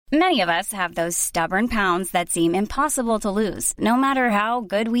Many of us have those stubborn pounds that seem impossible to lose, no matter how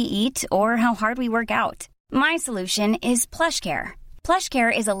good we eat or how hard we work out. My solution is PlushCare.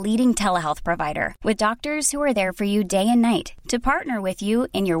 PlushCare is a leading telehealth provider with doctors who are there for you day and night to partner with you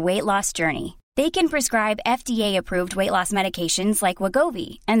in your weight loss journey. They can prescribe FDA-approved weight loss medications like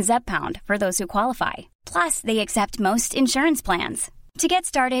Wegovy and Zepbound for those who qualify. Plus, they accept most insurance plans. To get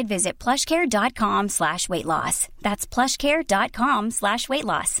started, visit plushcare.com/weightloss. That's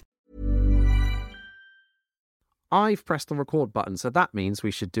plushcare.com/weightloss. I've pressed the record button, so that means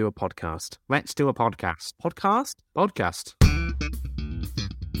we should do a podcast. Let's do a podcast. Podcast? Podcast.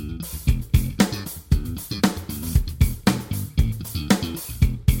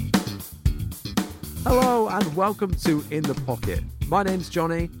 Hello and welcome to In the Pocket. My name's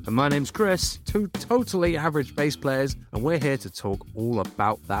Johnny. And my name's Chris. Two totally average bass players, and we're here to talk all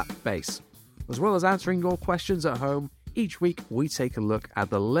about that bass. As well as answering your questions at home, each week we take a look at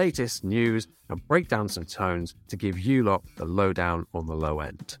the latest news and break down some tones to give you lot the lowdown on the low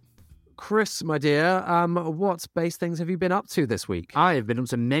end. Chris, my dear, what bass things have you been up to this week? I have been up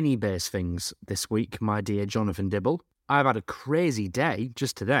to many bass things this week, my dear Jonathan Dibble. I've had a crazy day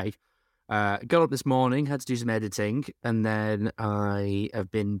just today. Got up this morning, had to do some editing, and then I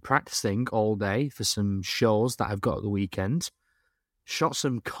have been practicing all day for some shows that I've got at the weekend. Shot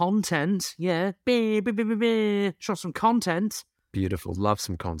some content, yeah. Shot some content. Beautiful, love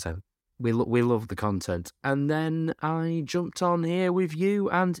some content. We love the content. And then I jumped on here with you,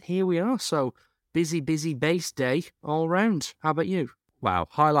 and here we are. So, busy bass day all round. How about you? Wow,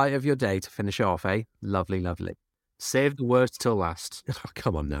 highlight of your day to finish off, eh? Lovely, lovely. Save the worst till last. Oh,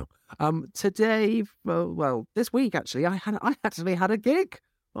 come on now. Today, well, this week actually, I actually had a gig.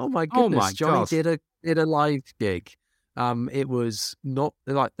 Oh my goodness, Oh my Johnny God. did a live gig. It was not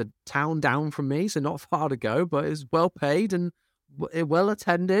like the town down from me, so not far to go, but it was well paid and well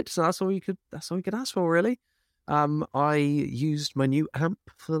attended. So that's all you could ask for, really. I used my new amp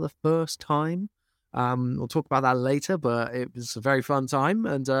for the first time. We'll talk about that later, but it was a very fun time,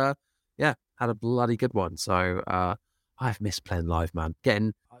 and yeah, had a bloody good one. So I've missed playing live, man.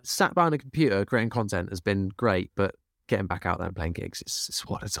 Getting sat behind a computer creating content has been great, but getting back out there and playing gigs is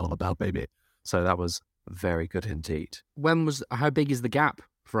what it's all about, baby. So that was very good indeed. How big is the gap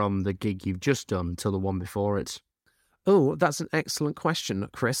from the gig you've just done to the one before it? Oh, that's an excellent question,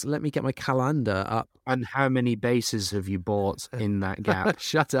 Chris. Let me get my calendar up. And how many basses have you bought in that gap?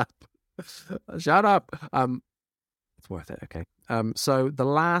 Shut up. Shut up. It's worth it, okay. So the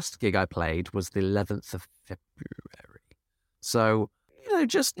last gig I played was the 11th of February. So,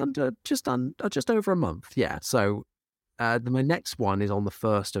 just over a month, yeah. So my next one is on the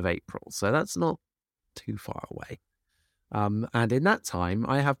 1st of April, so that's not too far away. And in that time,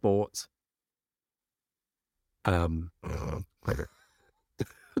 I have bought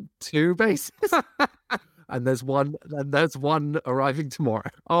two basses, and there's one arriving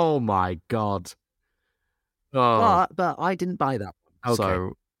tomorrow. Oh my God. Oh, But I didn't buy that one. okay.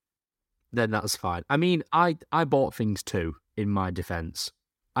 So Then that's fine. I mean, I bought things too, in my defense.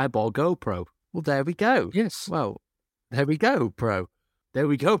 I bought a GoPro. well, there we go. Yes. Well, there we go, pro. There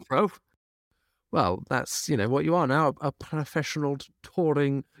we go, bro. Well, that's, what you are now, a professional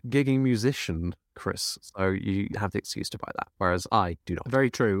touring, gigging musician, Chris. So you have the excuse to buy that, whereas I do not. Very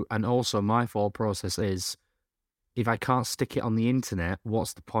true. And also, my thought process is, if I can't stick it on the internet,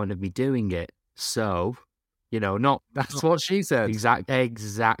 what's the point of me doing it? So, That's what she said.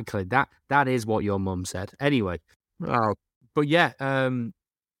 Exactly. That is what your mum said. Anyway, Oh, but yeah,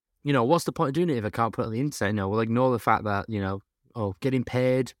 what's the point of doing it if I can't put it on the internet? No, we'll ignore the fact that, getting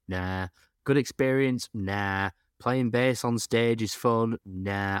paid, nah. Good experience, nah. Playing bass on stage is fun,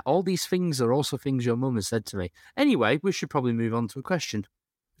 nah. All these things are also things your mum has said to me. Anyway, we should probably move on to a question.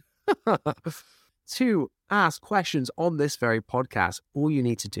 to ask questions on this very podcast, all you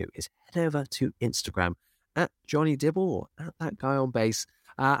need to do is head over to Instagram at Johnny Dibble or at That Guy on Bass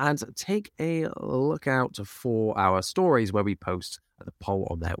and take a look out for our stories where we post the poll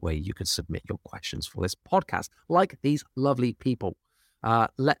on there where you can submit your questions for this podcast, like these lovely people.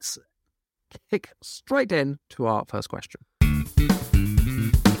 Let's kick straight in to our first question.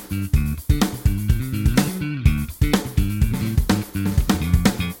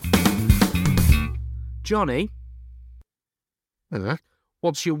 Johnny,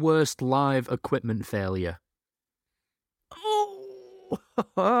 what's your worst live equipment failure?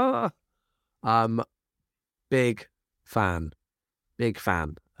 Big fan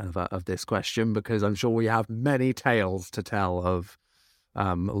of this question because I'm sure we have many tales to tell of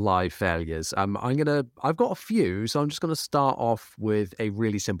live failures. I've got a few, so I'm just gonna start off with a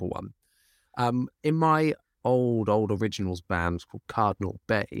really simple one. In my old originals band called Cardinal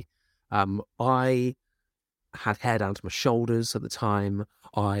Bay. I had hair down to my shoulders at the time.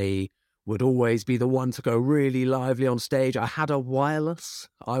 I would always be the one to go really lively on stage. I had a wireless.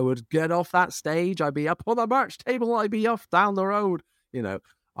 I would get off that stage. I'd be up on the merch table. I'd be off down the road.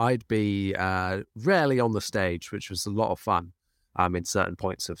 I'd be rarely on the stage, which was a lot of fun in certain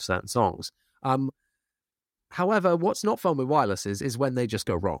points of certain songs. However, what's not fun with wirelesses is when they just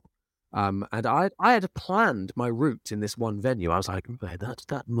go wrong. And I had planned my route in this one venue. I was like, okay,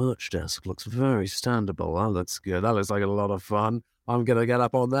 that merch desk looks very standable. That looks good. That looks like a lot of fun. I'm going to get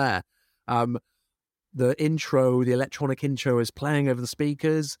up on there. The electronic intro is playing over the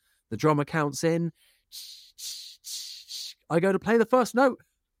speakers. The drummer counts in. I go to play the first note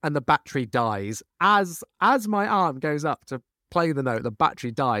and the battery dies. As my arm goes up to play the note, the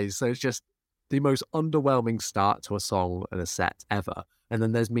battery dies. So it's just the most underwhelming start to a song and a set ever. And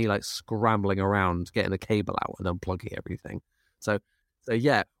then there's me like scrambling around, getting a cable out and unplugging everything. So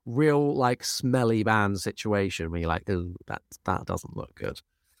yeah, real like smelly band situation where you're like, ooh, that doesn't look good.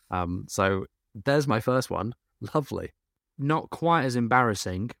 So there's my first one. Lovely. Not quite as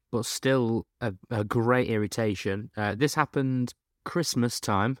embarrassing, but still a great irritation. This happened Christmas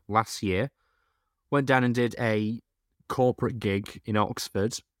time last year. Went down and did a corporate gig in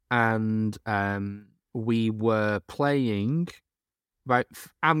Oxford, and we were playing about,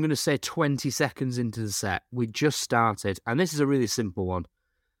 I'm going to say 20 seconds into the set. We just started, and this is a really simple one.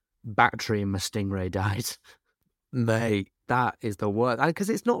 Battery in my Stingray died. Mate, that is the worst. Because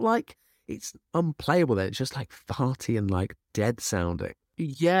it's not like it's unplayable then. It's just like farty and like dead sounding.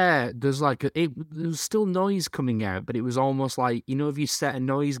 Yeah, there was still noise coming out, but it was almost like, if you set a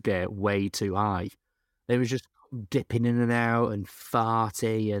noise gate way too high, it was just dipping in and out and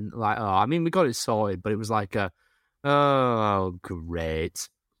farty and we got it sorted, but it was like oh, great.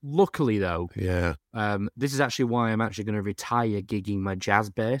 Luckily, though, yeah. This is actually why I'm actually going to retire gigging my jazz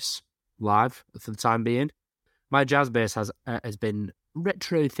bass live for the time being. My jazz bass has been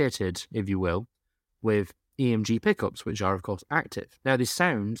retrofitted, if you will, with EMG pickups, which are, of course, active. Now, this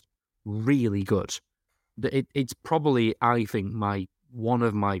sounds really good. It's probably, I think, one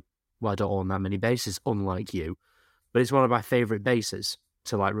of my, well, I don't own that many basses, unlike you, but it's one of my favourite basses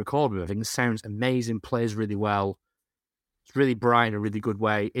to record with. I think it sounds amazing, plays really well. It's really bright in a really good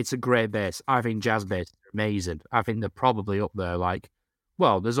way. It's a great bass. I think jazz bass are amazing. I think they're probably up there.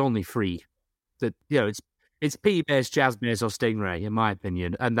 There's only three. That it's P bass, jazz bass, or Stingray, in my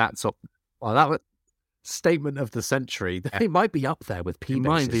opinion, and that's up. Well, that was statement of the century. They might be up there with P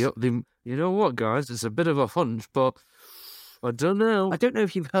basses. Might be up. You know what, guys? It's a bit of a hunch, but I don't know. I don't know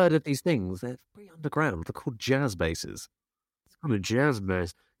if you've heard of these things. They're pretty underground. They're called jazz basses. It's called a jazz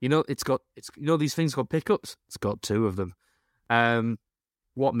bass. These things called pickups. It's got two of them.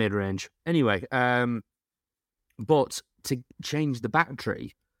 What mid-range? Anyway, but to change the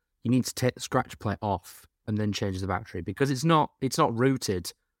battery, you need to take the scratch plate off and then change the battery because it's not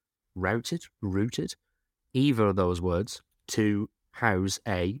routed, either of those words to house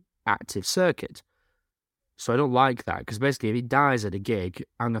a active circuit. So I don't like that because basically if it dies at a gig,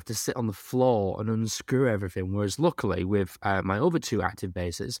 I'm going to have to sit on the floor and unscrew everything. Whereas luckily with my other two active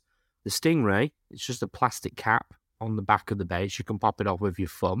basses, the Stingray, it's just a plastic cap on the back of the bass. You can pop it off with your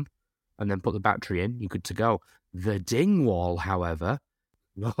thumb and then put the battery in. You're good to go. The Dingwall, however,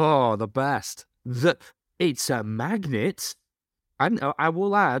 the best. It's a magnet. And I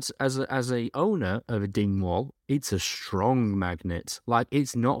will add, as a owner of a Dingwall, it's a strong magnet.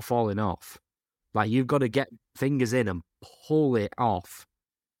 It's not falling off. You've got to get fingers in and pull it off.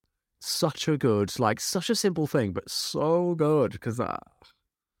 Such a simple thing, but so good because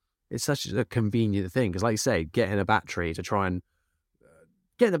it's such a convenient thing. Because, like you say, getting a battery to try and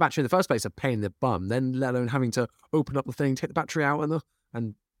getting the battery in the first place, a pain in the bum. Then, let alone having to open up the thing, take the battery out,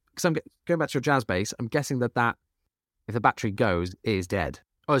 and because I'm going back to your jazz bass, I'm guessing that if the battery goes, it is dead.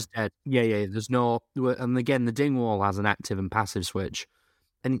 Oh, it's dead. Yeah. There's no, and again, the Dingwall has an active and passive switch,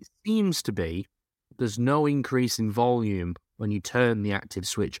 and it seems to be there's no increase in volume when you turn the active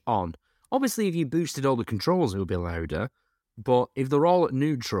switch on. Obviously, if you boosted all the controls, it would be louder. But if they're all at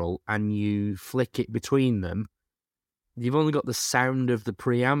neutral and you flick it between them, you've only got the sound of the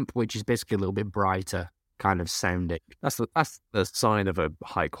preamp, which is basically a little bit brighter kind of sounding. That's the sign of a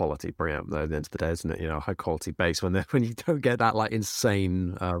high quality preamp, though. At the end of the day, isn't it? High quality bass when you don't get that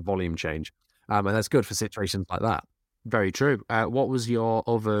insane volume change, and that's good for situations like that. Very true. What was your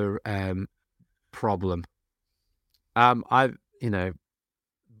other problem? The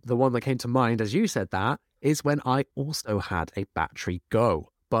one that came to mind as you said that is when I also had a battery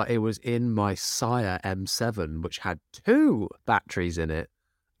go, but it was in my Sire M7, which had two batteries in it.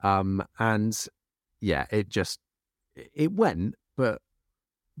 And yeah, it went, but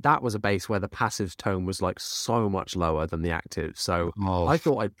that was a bass where the passive tone was like so much lower than the active. So I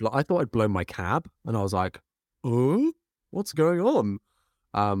thought I'd blown my cab, and I was like, "Oh, what's going on?"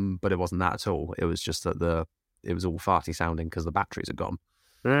 But it wasn't that at all. It was just that it was all farty sounding because the batteries had gone.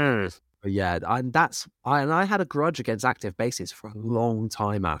 But yeah, and I had a grudge against active basses for a long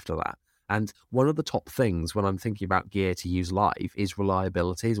time after that. And one of the top things when I'm thinking about gear to use live is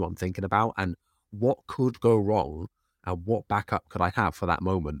reliability, is what I'm thinking about, and what could go wrong, and what backup could I have for that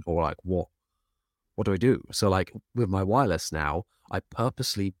moment, or like what do I do? So like with my wireless now, I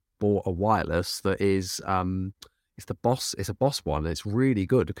purposely bought a wireless that is it's a Boss one. It's really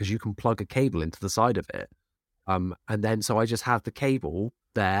good because you can plug a cable into the side of it, and then so I just have the cable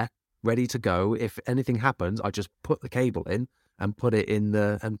there ready to go. If anything happens, I just put the cable in and put it in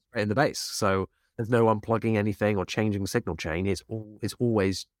the bass. So there's no unplugging anything or changing signal chain. It's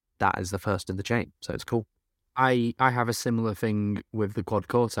always that is the first in the chain. So it's cool. I have a similar thing with the Quad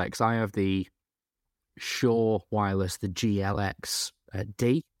Cortex. I have the Shure wireless, the GLX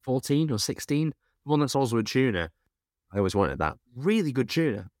D14 or 16, the one that's also a tuner. I always wanted that. Really good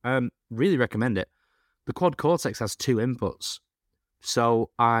tuner. Really recommend it. The Quad Cortex has 2 inputs. So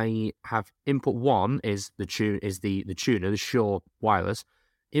I have input 1 is the tuner, the Shure wireless.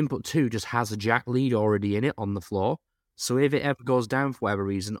 Input 2 just has a jack lead already in it on the floor. So if it ever goes down for whatever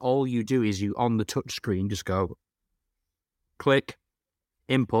reason, all you do is you on the touch screen just go click,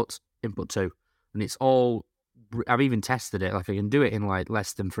 input 2. And it's all, I've even tested it, like I can do it in like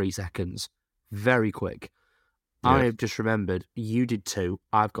less than 3 seconds. Very quick. Yeah. I have just remembered, you did 2,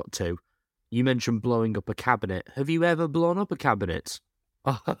 I've got 2. You mentioned blowing up a cabinet. Have you ever blown up a cabinet?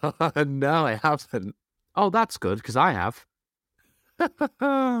 No, I haven't. Oh, that's good, because I have.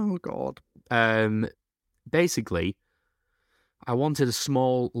 Oh, God. Basically, I wanted a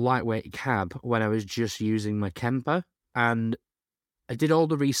small, lightweight cab when I was just using my Kemper, and I did all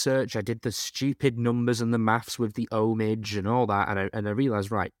the research. I did the stupid numbers and the maths with the ohmage and all that, and I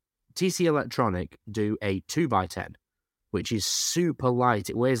realised, right, TC Electronic do a 2x10, which is super light.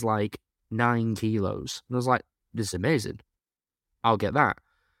 It weighs like 9 kilos. And I was like, this is amazing. I'll get that.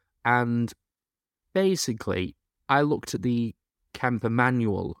 And basically, I looked at the Kemper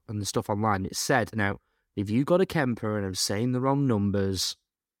manual and the stuff online. It said, now, if you got a Kemper and I'm saying the wrong numbers,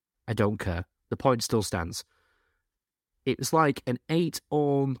 I don't care. The point still stands. It was like an 8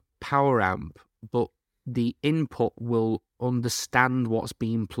 ohm power amp, but the input will understand what's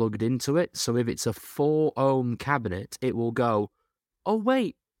being plugged into it. So if it's a 4 ohm cabinet, it will go, oh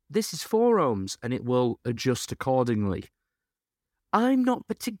wait, this is 4 ohms, and it will adjust accordingly. I'm not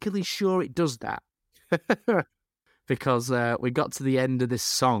particularly sure it does that. Because we got to the end of this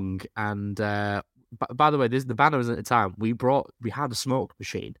song, and by the way, the band I was at the time, we had a smoke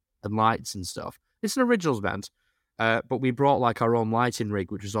machine and lights and stuff. It's an originals band, but we brought like our own lighting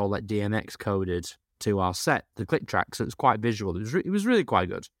rig, which was all like DMX coded to our set, the click track, so it was quite visual. It was really quite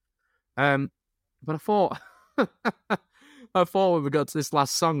good. But I thought, when we got to this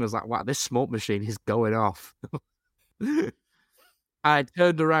last song, I was like, wow, this smoke machine is going off. I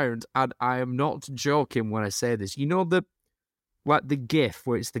turned around, and I am not joking when I say this. You know the GIF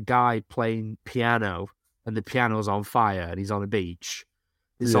where it's the guy playing piano and the piano's on fire and he's on a beach?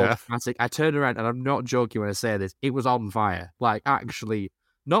 It's all dramatic. I turned around, and I'm not joking when I say this. It was on fire. Like, actually,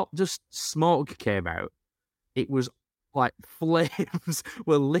 not just smoke came out. It was like flames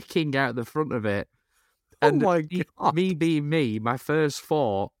were licking out the front of it. And oh my God. Me being me, my first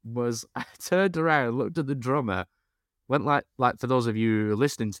thought was I turned around, looked at the drummer, went like for those of you who are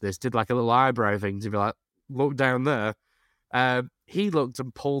listening to this, did like a little eyebrow thing to be like, look down there. He looked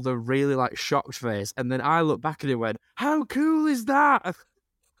and pulled a really like shocked face, and then I looked back at him and went, how cool is that?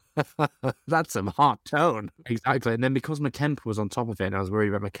 That's some hot tone. Exactly. And then because my Kemper was on top of it and I was worried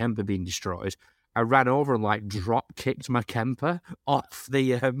about my Kemper being destroyed, I ran over and like drop kicked my Kemper off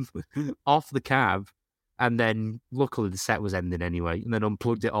the cab, and then luckily the set was ending anyway, and then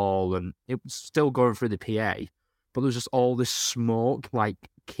unplugged it all, and it was still going through the PA, but there was just all this smoke like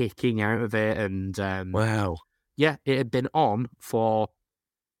kicking out of it, and wow. Yeah, it had been on for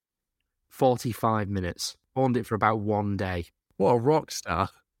 45 minutes. Owned it for about 1 day. What a rock star.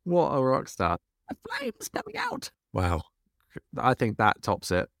 What a rock star. The flames coming out. Wow. I think that tops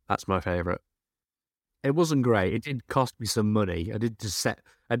it. That's my favourite. It wasn't great. It did cost me some money.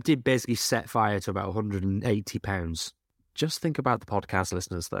 I did basically set fire to about £180. Just think about the podcast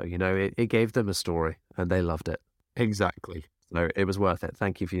listeners, though. You know, it gave them a story, and they loved it. Exactly. So it was worth it.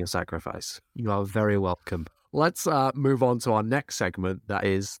 Thank you for your sacrifice. You are very welcome. Let's move on to our next segment, that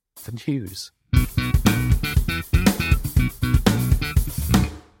is the news.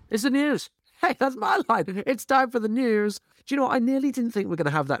 It's the news. Hey, that's my line. It's time for the news. Do you know what? I nearly didn't think we were going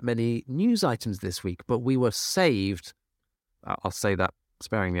to have that many news items this week, but we were saved. I'll say that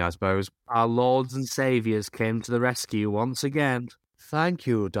sparingly, I suppose. Our lords and saviours came to the rescue once again. Thank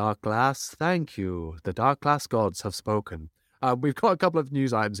you, Dark Glass. Thank you. The Dark Glass gods have spoken. We've got a couple of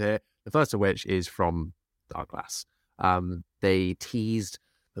news items here. The first of which is from Dark Glass. They teased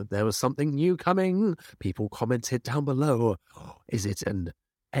that there was something new coming. People commented down below. Is it an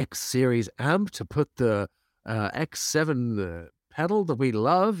X Series amp to put the X7 pedal that we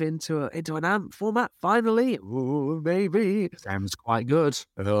love into an amp format finally? Ooh, maybe. Sounds quite good.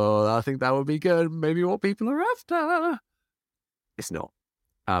 Oh, I think that would be good. Maybe what people are after. It's not.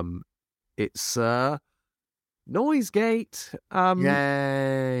 It's Noise Gate.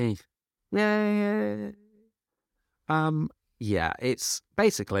 Yay. Yay. Yeah, it's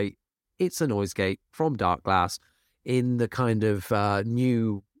basically a Noise Gate from Dark Glass in the kind of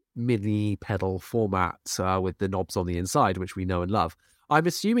new mini pedal format with the knobs on the inside, which we know and love. I'm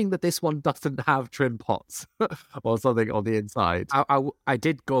assuming that this one doesn't have trim pots or something on the inside. I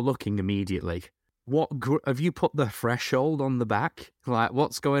did go looking immediately. Have you put the threshold on the back? Like,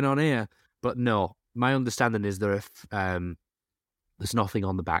 what's going on here? But no, my understanding is there's nothing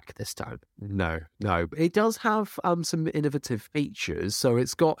on the back this time. No. It does have some innovative features. So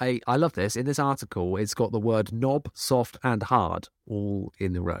it's got I love this. In this article, it's got the word knob, soft, and hard all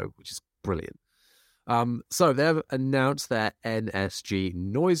in a row, which is brilliant. So they've announced their NSG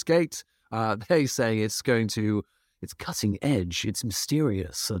Noise Gate. They're saying it's cutting edge, it's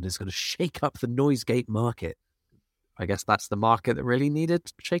mysterious, and it's going to shake up the Noise Gate market. I guess that's the market that really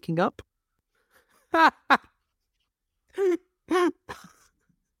needed shaking up.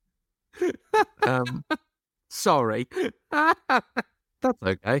 Sorry. That's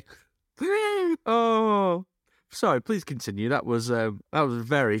okay. Oh, sorry. Please continue. That was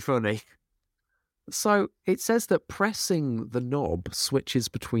very funny. So it says that pressing the knob switches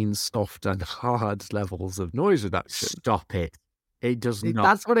between soft and hard levels of noise reduction. Stop it. It does not.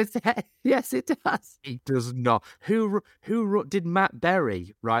 That's what it says. Yes, it does. It does not. Who did Matt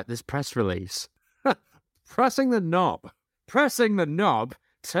Berry write this press release? Pressing the knob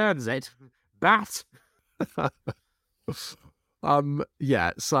turns it bat.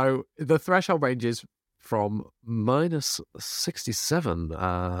 Yeah, so the threshold ranges from minus 67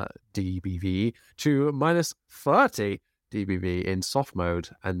 dBV to minus 30 dBV in soft mode,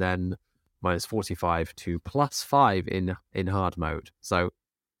 and then minus 45 to plus 5 in hard mode. So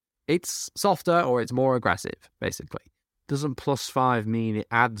it's softer or it's more aggressive, basically. Doesn't plus 5 mean it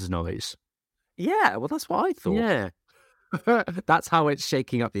adds noise? Yeah, well, that's what I thought. Yeah. That's how it's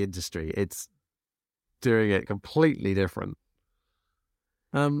shaking up the industry. It's doing it completely different.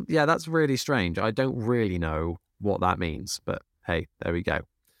 Yeah, that's really strange. I don't really know what that means, but hey, there we go.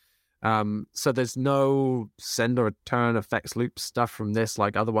 So there's no send or return effects loop stuff from this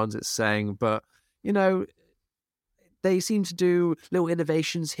like other ones it's saying, but, you know, they seem to do little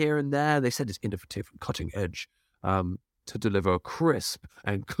innovations here and there. They said it's innovative and cutting edge to deliver crisp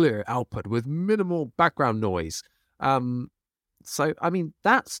and clear output with minimal background noise. So, I mean,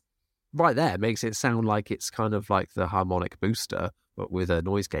 that's right there makes it sound like it's kind of like the harmonic booster, but with a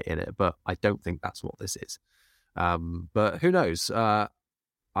noise gate in it. But I don't think that's what this is. But who knows? I'm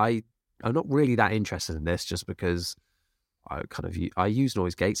not really that interested in this just because I use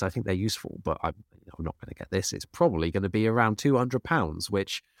noise gates. I think they're useful, but I'm not going to get this. It's probably going to be around £200,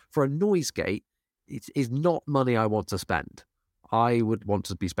 which for a noise gate, it is not money I want to spend. I would want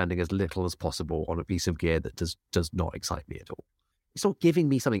to be spending as little as possible on a piece of gear that does not excite me at all. It's not giving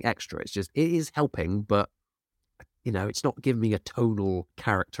me something extra. It's just, it is helping, but, you know, it's not giving me a tonal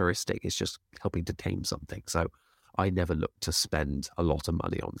characteristic. It's just helping to tame something. So I never look to spend a lot of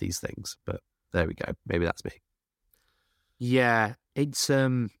money on these things. But there we go. Maybe that's me. Yeah, it's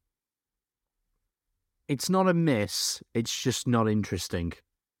not a miss. It's just not interesting.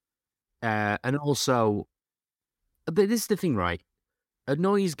 And also, this is the thing, right? A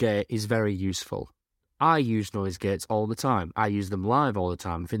noise gate is very useful. I use noise gates all the time. I use them live all the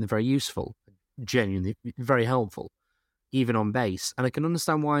time. I think they're very useful, genuinely very helpful, even on bass. And I can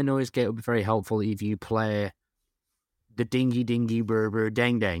understand why a noise gate would be very helpful if you play the dingy dingy brr brr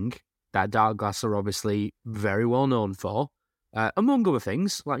dang dang that Dark Glass are obviously very well known for, among other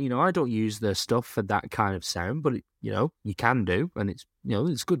things. Like, you know, I don't use the stuff for that kind of sound, but you know, you can do, and it's, you know,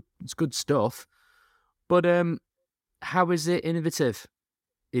 it's good. It's good stuff. But how is it innovative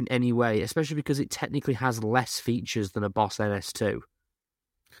in any way, especially because it technically has less features than a Boss NS2?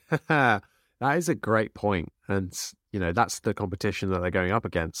 That is a great point. And, you know, that's the competition that they're going up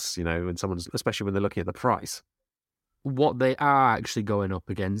against, you know, when especially when they're looking at the price. what they are actually going up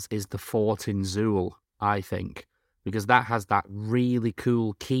against is the Fortin Zool, I think, because that has that really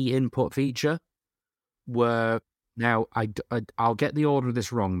cool key input feature where now I'll get the order of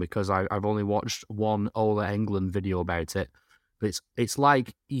this wrong because I've only watched one Ola England video about it, but it's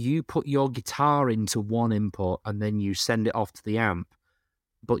like you put your guitar into one input and then you send it off to the amp,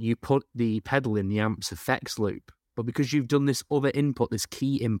 but you put the pedal in the amp's effects loop. But because you've done this other input, this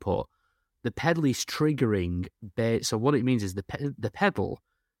key input, the pedal is triggering. So what it means is the pedal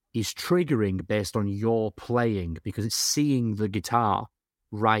is triggering based on your playing because it's seeing the guitar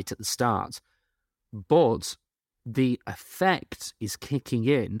right at the start. But the effect is kicking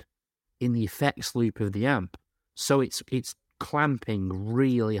in the effects loop of the amp. So it's clamping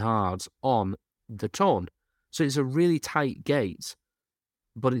really hard on the tone. So it's a really tight gate,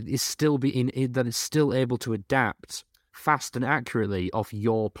 but it is still that it's still able to adapt fast and accurately off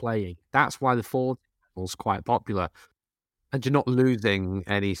your playing. That's why the Fortin is quite popular. And you're not losing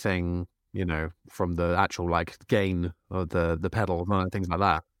anything, from the actual gain of the pedal and things like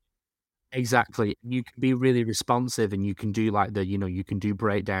that. Exactly. You can be really responsive and you can do you can do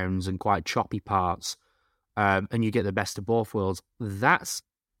breakdowns and quite choppy parts, and you get the best of both worlds. That's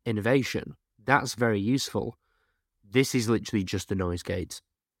innovation. That's very useful. This is literally just a noise gate.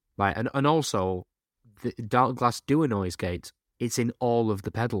 And also, the Darkglass do a noise gate. It's in all of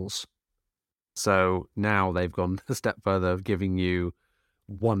the pedals. So now they've gone a step further of giving you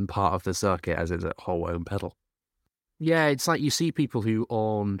one part of the circuit as its whole own pedal. Yeah, it's like you see people who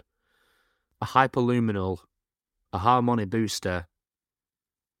own a Hyperluminal, a Harmonic Booster,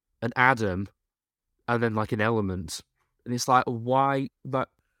 an Adam, and then an Element. And it's like, why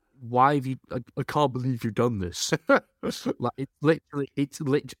have you... I can't believe you've done this. It's literally...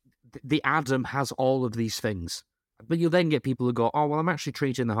 The Adam has all of these things. But you'll then get people who go, oh, well, I'm actually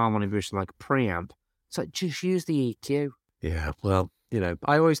treating the Harmonic Booster like a preamp. So just use the EQ. Yeah, well,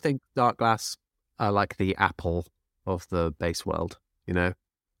 I always think Darkglass are like the Apple of the bass world,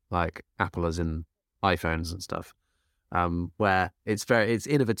 like Apple as in iPhones and stuff, where it's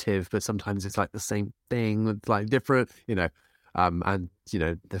innovative, but sometimes it's like the same thing with different, and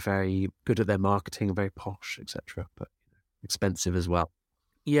they're very good at their marketing, very posh, etc., but expensive as well.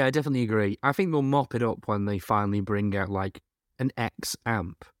 Yeah, I definitely agree. I think they'll mop it up when they finally bring out an X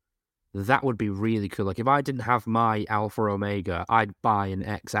amp. That would be really cool. If I didn't have my Alpha Omega, I'd buy an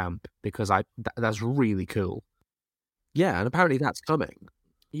X amp because that's really cool. Yeah, and apparently that's coming.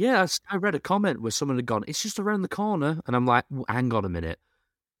 Yeah, I read a comment where someone had gone, it's just around the corner. And I'm like, hang on a minute.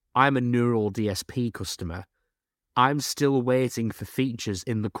 I'm a Neural DSP customer. I'm still waiting for features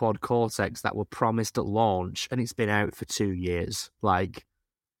in the Quad Cortex that were promised at launch, and it's been out for 2 years.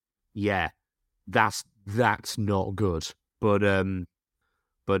 Yeah, that's not good. But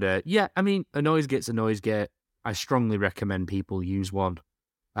yeah, I mean, a noise gate's a noise gate. I strongly recommend people use one.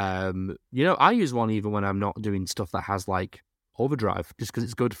 I use one even when I'm not doing stuff that has overdrive, just because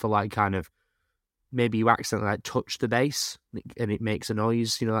it's good for kind of maybe you accidentally touch the bass and it makes a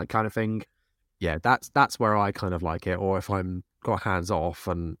noise, that kind of thing. Yeah, that's where I kind of like it. Or if I'm got hands off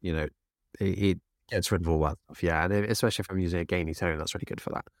and it gets rid of all that stuff. Yeah, and especially if I'm using a gainy tone, that's really good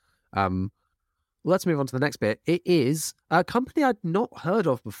for that. Let's move on to the next bit. It is a company I'd not heard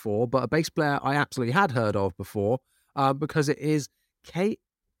of before, but a bass player I absolutely had heard of before, because it is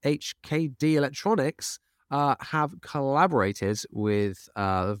KHKD Electronics. Have collaborated with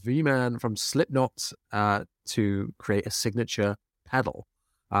V-Man from Slipknot to create a signature pedal.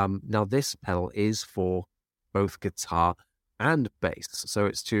 Now, this pedal is for both guitar and bass, so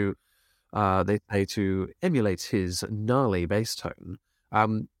it's they say to emulate his gnarly bass tone.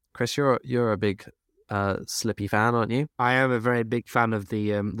 Chris, you're a big Slippy fan, aren't you? I am a very big fan of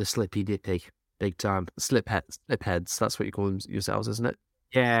the Slippy Dippy, big time. Slip heads. That's what you call them yourselves, isn't it?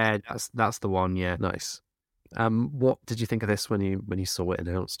 Yeah, that's the one. Yeah, nice. What did you think of this when you saw it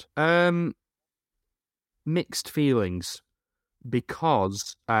announced? Mixed feelings,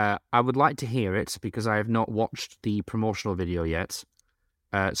 because I would like to hear it because I have not watched the promotional video yet.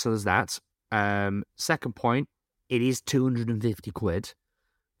 So there's that. Second point, it is 250 quid.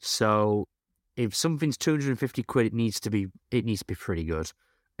 So if something's 250 quid, it needs to be pretty good.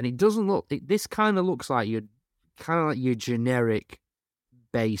 And it doesn't look. This kind of looks like your generic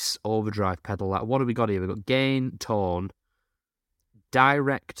bass overdrive pedal. What have we got here? We've got gain, tone,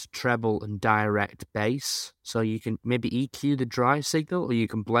 direct treble, and direct bass. So you can maybe EQ the drive signal, or you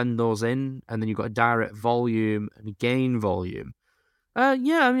can blend those in, and then you've got a direct volume and a gain volume.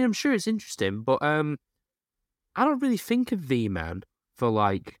 Yeah, I mean, I'm sure it's interesting, but I don't really think of V-Man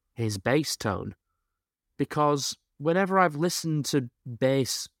for his bass tone, because whenever I've listened to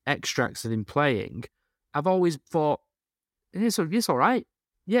bass extracts of him playing, I've always thought It's all right.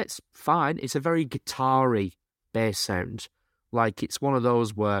 Yeah, it's fine. It's a very guitar-y bass sound. Like, it's one of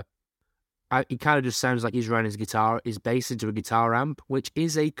those where it kind of just sounds like he's running his bass into a guitar amp, which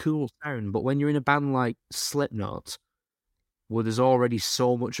is a cool sound. But when you're in a band like Slipknot, well, there's already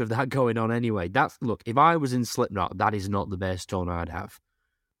so much of that going on anyway. Look, if I was in Slipknot, that is not the bass tone I'd have.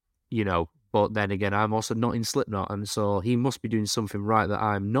 But then again, I'm also not in Slipknot, and so he must be doing something right that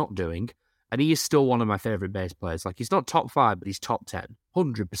I'm not doing. And he is still one of my favourite bass players. Like, he's not top 5, but he's top 10.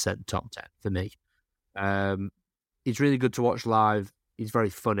 100% top 10 for me. He's really good to watch live. He's very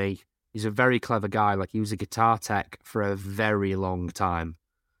funny. He's a very clever guy. Like, he was a guitar tech for a very long time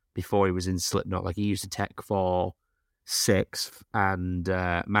before he was in Slipknot. Like, he used to tech for Sixth and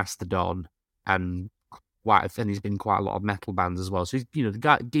Mastodon, and he's been quite a lot of metal bands as well. So, the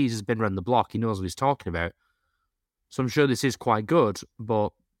guy, Geezer's been around the block. He knows what he's talking about. So I'm sure this is quite good,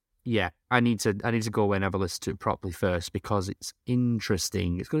 but yeah, I need to go away and have a listen to it properly first because it's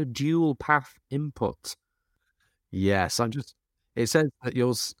interesting. It's got a dual path input. Yes, it says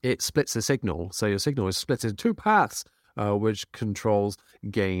that it splits the signal. So your signal is split into 2 paths, which controls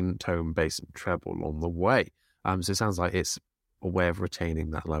gain, tone, bass, and treble along the way. So it sounds like it's a way of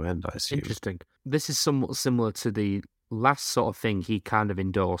retaining that low end, I assume. Interesting. This is somewhat similar to the last sort of thing he kind of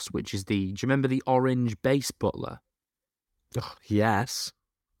endorsed, which is do you remember the orange bass butler? Oh, yes.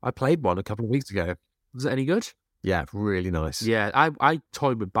 I played one a couple of weeks ago. Was it any good? Yeah, really nice. Yeah, I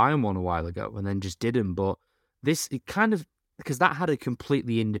toyed with buying one a while ago and then just didn't. But because that had a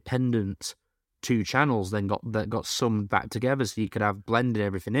completely independent 2 channels, then got summed back together, so you could have blended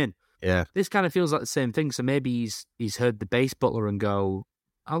everything in. Yeah, this kind of feels like the same thing. So maybe he's heard the bass butler and go,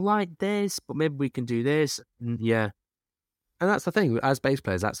 I like this, but maybe we can do this. Yeah. And that's the thing, as bass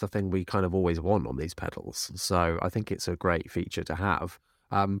players, that's the thing we kind of always want on these pedals. So I think it's a great feature to have.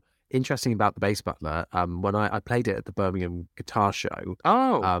 Interesting about the bass butler, when I played it at the Birmingham Guitar Show.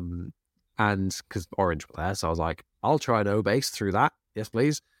 Oh. And because Orange were there, so I was like, I'll try no bass through that. Yes,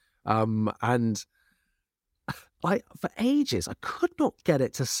 please. And for ages, I could not get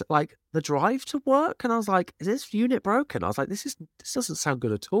it to, like, the drive to work. And I was like, is this unit broken? I was like, this doesn't sound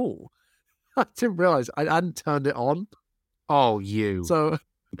good at all. I didn't realize I hadn't turned it on. Oh, you. So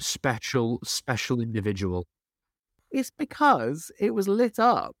special individual. It's because it was lit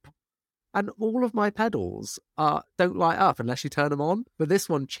up. And all of my pedals don't light up unless you turn them on. But this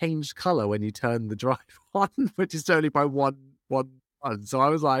one changed colour when you turn the drive on, which is only by one. So I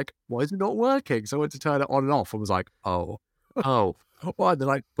was like, why is it not working? So I went to turn it on and off and was like, oh. Well, and then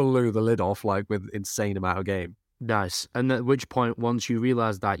I blew the lid off, like, with insane amount of game. Nice. And at which point, once you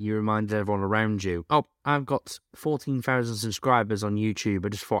realised that, you reminded everyone around you, I've got 14,000 subscribers on YouTube. I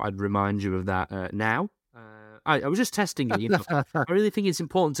just thought I'd remind you of that now. I was just testing it. I really think it's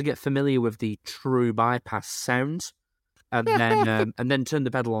important to get familiar with the true bypass sound, and then turn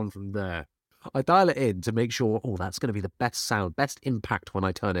the pedal on from there. I dial it in to make sure. Oh, that's going to be the best sound, best impact when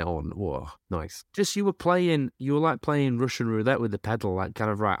I turn it on. Whoa, nice. Just you were like playing Russian roulette with the pedal, like kind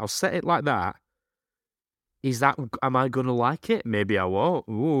of right. I'll set it like that. Am I going to like it? Maybe I won't.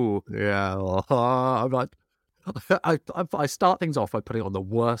 Ooh, yeah. I'm like, I start things off by putting on the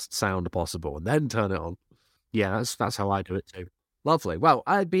worst sound possible and then turn it on. Yeah, that's how I do it too. Lovely. Well,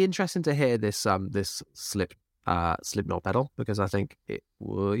 I'd be interested to hear this Slipknot pedal, because I think it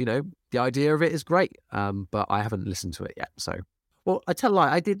will, the idea of it is great. But I haven't listened to it yet. So, well, I tell a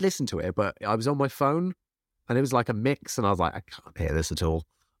lie, I did listen to it, but I was on my phone and it was like a mix, and I was like, I can't hear this at all.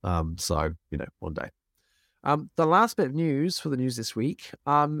 So, one day. The last bit of news for the news this week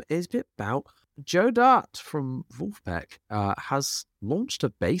is a bit about Joe Dart from Vulfpeck has launched a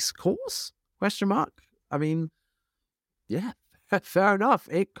bass course? ? I mean, yeah, fair enough.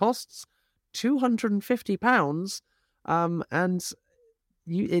 It costs £250, and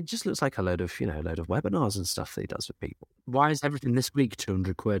it just looks like a load of webinars and stuff that he does for people. Why is everything this week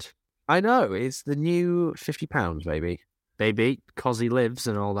 £200? I know, it's the new £50, baby, cause he lives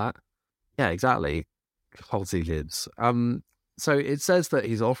and all that. Yeah, exactly. Cause he lives. So it says that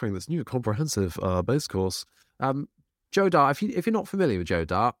he's offering this new comprehensive bass course. Joe Dart, if you're not familiar with Joe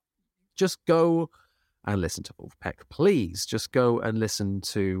Dart, just go and listen to Vulfpeck. Please just go and listen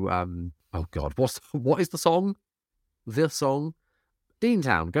to what is the song? The song?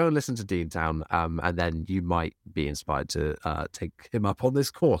 Deantown. Go and listen to Deantown, and then you might be inspired to take him up on this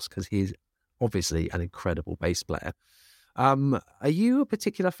course, because he's obviously an incredible bass player. Are you a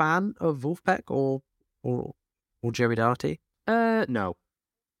particular fan of Vulfpeck or Joey Darty? No.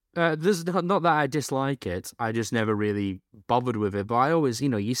 There's not that I dislike it. I just never really bothered with it. But I always,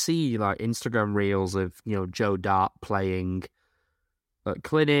 you see like Instagram reels of, Joe Dart playing at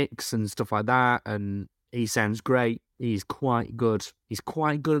clinics and stuff like that, and he sounds great. He's quite good. He's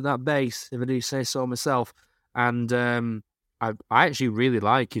quite good at that bass, if I do say so myself. And I actually really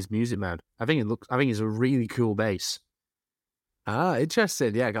like his music, man. I think it's a really cool bass. Ah,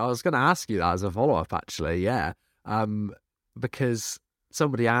 interesting. Yeah, I was going to ask you that as a follow-up, actually. Yeah, because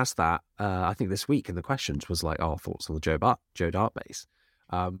somebody asked that, I think this week in the questions was like, oh, thoughts on the Joe Dart bass.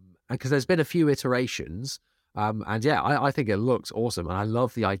 And because there's been a few iterations, and yeah, I think it looks awesome. And I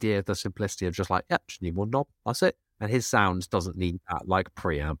love the idea of the simplicity of just like, yeah, just need one knob, that's it. And his sound doesn't need that like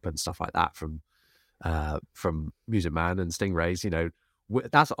preamp and stuff like that from Music Man and Stingrays. You know,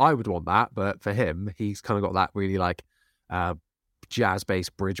 I would want that, but for him, he's kind of got that really like jazz bass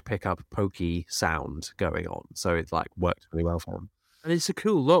bridge pickup pokey sound going on, so it like works really well for him. And it's a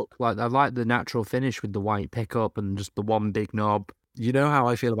cool look. Like, I like the natural finish with the white pickup and just the one big knob. You know how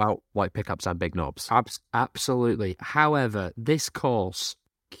I feel about white pickups and big knobs. Absolutely. However, this course,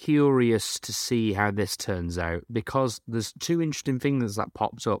 curious to see how this turns out, because there's two interesting things that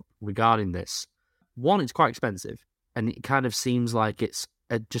popped up regarding this. One, it's quite expensive, and it kind of seems like it's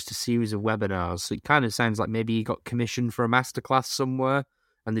just a series of webinars. So it kind of sounds like maybe you got commissioned for a masterclass somewhere,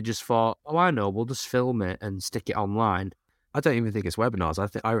 and they just thought, oh, I know, we'll just film it and stick it online. I don't even think it's webinars.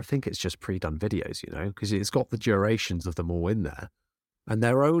 I think it's just pre-done videos, you know, because it's got the durations of them all in there. And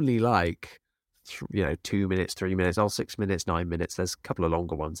they're only like, 2 minutes, 3 minutes, 6 minutes, 9 minutes. There's a couple of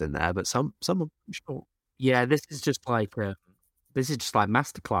longer ones in there, but some are short. Yeah, this is just like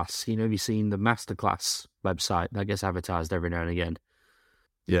masterclass. You know, you've seen the masterclass website that gets advertised every now and again.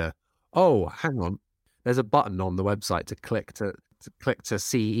 Yeah. Oh, hang on. There's a button on the website to click to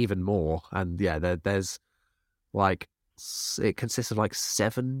see even more. And yeah, there's like, it consists of like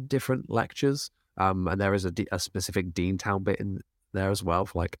 7 different lectures. And there is a specific Deantown bit in there as well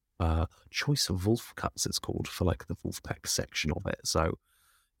for like choice of wolf cuts, it's called, for like the Wolfpack section of it. So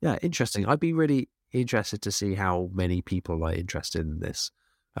yeah, interesting. I'd be really interested to see how many people are interested in this,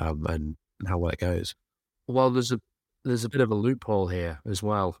 and how well it goes. Well, there's a bit of a loophole here as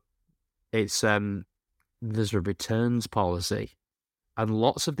well. It's there's a returns policy, and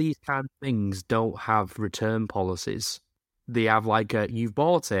lots of these kind of things don't have return policies. They have like you've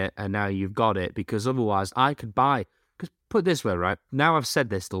bought it and now you've got it, because otherwise I could buy. Because put it this way, right? Now I've said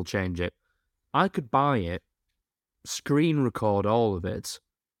this, they'll change it. I could buy it, screen record all of it,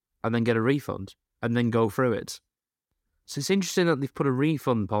 and then get a refund, and then go through it. So it's interesting that they've put a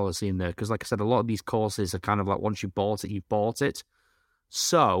refund policy in there, because like I said, a lot of these courses are kind of like, once you bought it, you've bought it.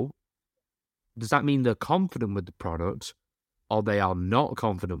 So does that mean they're confident with the product, or they are not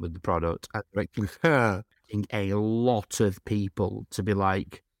confident with the product? And they're expecting a lot of people to be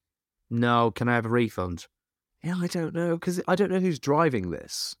like, no, can I have a refund? Yeah, I don't know, because I don't know who's driving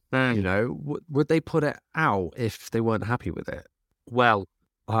this. You know, would they put it out if they weren't happy with it? Well,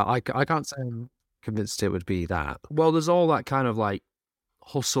 I can't say I'm convinced it would be that. Well, there's all that kind of like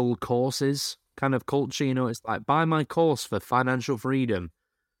hustle courses kind of culture, you know. It's like, buy my course for financial freedom,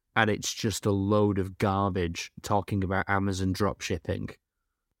 and it's just a load of garbage talking about Amazon drop shipping.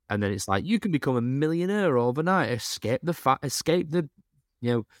 And then it's like, you can become a millionaire overnight, escape the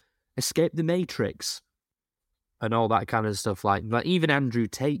matrix, and all that kind of stuff. Like even Andrew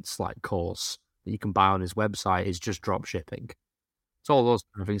Tate's like course that you can buy on his website is just drop shipping. It's all those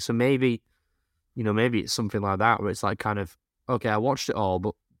kind of things. So maybe it's something like that, where it's like kind of, okay, I watched it all,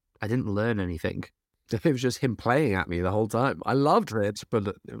 but I didn't learn anything. It was just him playing at me the whole time. I loved it, but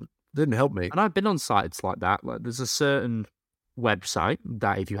it didn't help me. And I've been on sites like that. Like, there's a certain website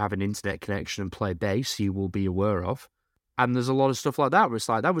that if you have an internet connection and play bass, you will be aware of. And there's a lot of stuff like that where it's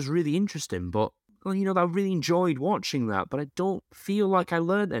like, that was really interesting, but, I really enjoyed watching that, but I don't feel like I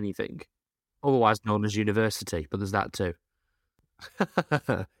learned anything. Otherwise known as university, but there's that too.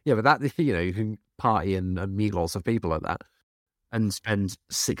 Yeah, but that, you can party and meet lots of people like that. And spend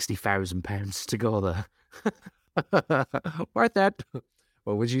 £60,000 to go there. Worth it.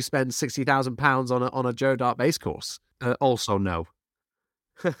 Well, would you spend £60,000 on a Joe Dart bass course? Also, no.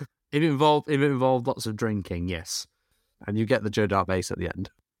 If it involved lots of drinking, yes. And you get the Joe Dart bass at the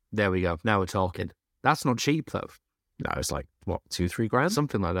end. There we go. Now we're talking. That's not cheap, though. No, it's like, what, 2-3 grand?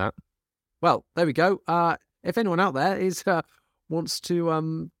 Something like that. Well, there we go. If anyone out there wants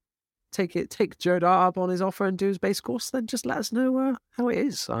to take Joe Dart up on his offer and do his bass course, then just let us know how it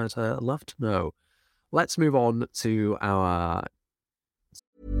is. I'd love to know. Let's move on to our...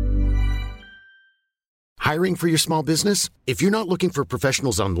 Hiring for your small business? If you're not looking for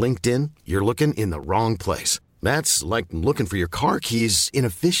professionals on LinkedIn, you're looking in the wrong place. That's like looking for your car keys in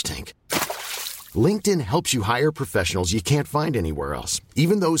a fish tank. LinkedIn helps you hire professionals you can't find anywhere else,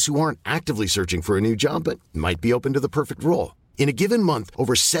 even those who aren't actively searching for a new job but might be open to the perfect role. In a given month,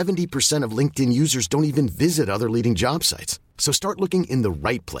 over 70% of LinkedIn users don't even visit other leading job sites. So start looking in the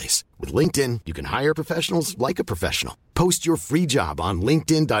right place. With LinkedIn, you can hire professionals like a professional. Post your free job on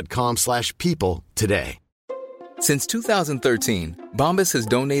linkedin.com/people today. Since 2013, Bombas has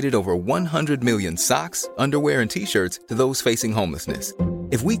donated over 100 million socks, underwear, and T-shirts to those facing homelessness.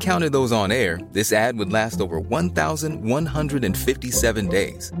 If we counted those on air, this ad would last over 1,157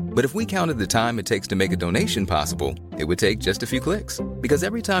 days. But if we counted the time it takes to make a donation possible, it would take just a few clicks. Because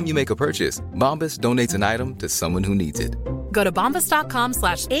every time you make a purchase, Bombas donates an item to someone who needs it. Go to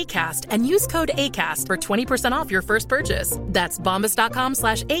bombas.com/ACAST and use code ACAST for 20% off your first purchase. That's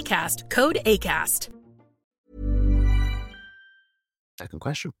bombas.com/ACAST, code ACAST. Second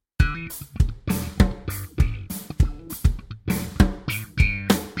question.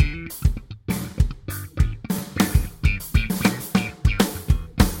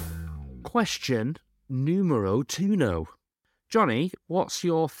 Question numero uno. Johnny, what's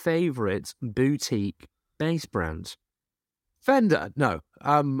your favourite boutique bass brand? Fender. No.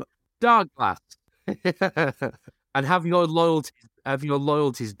 Dark Glass. And have your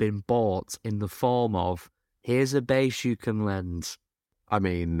loyalties been bought in the form of, here's a bass you can lend? I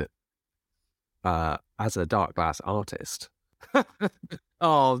mean, as a Dark Glass artist.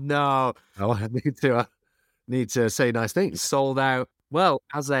 Oh no! I need to say nice things. Sold out. Well,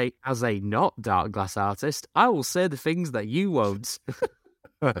 as a not Dark Glass artist, I will say the things that you won't.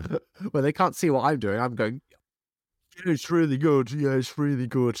 Well, they can't see what I'm doing. I'm going, yeah, it's really good. Yeah, it's really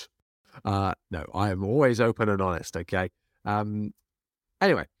good. No, I am always open and honest. Okay.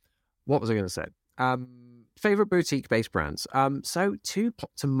 Anyway, what was I going to say? Favorite boutique bass brands. So two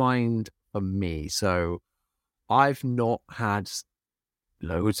pop to mind for me. So I've not had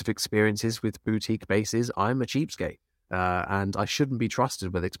loads of experiences with boutique basses. I'm a cheapskate. And I shouldn't be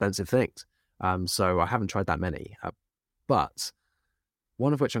trusted with expensive things. So I haven't tried that many. But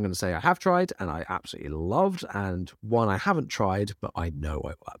one of which I'm going to say I have tried and I absolutely loved, and one I haven't tried, but I know I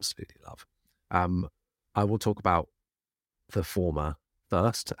will absolutely love. I will talk about the former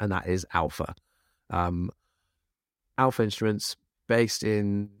first, and that is Alpha. Alpha Instruments, based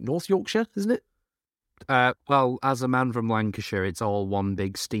in North Yorkshire, isn't it? Well, as a man from Lancashire, it's all one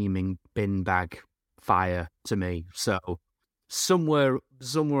big steaming bin bag fire to me. So somewhere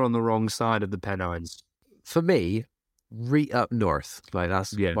on the wrong side of the Pennines. For me, right up north. Like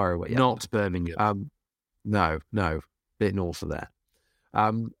that's far away. Yeah. Not Birmingham. No, bit north of there.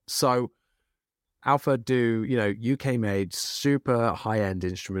 So Alpha do, UK made super high end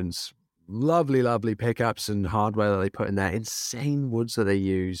instruments, lovely pickups and hardware that they put in there, insane woods that they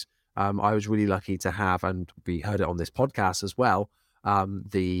use. I was really lucky to have, and we heard it on this podcast as well,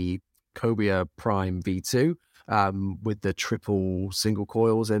 the Cobia Prime V2 with the triple single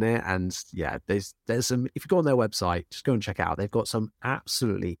coils in it. And yeah, there's some, if you go on their website, just go and check it out. They've got some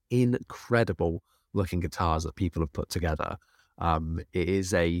absolutely incredible looking guitars that people have put together. It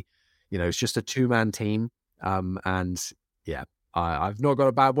is it's just a two-man team. And yeah, I've not got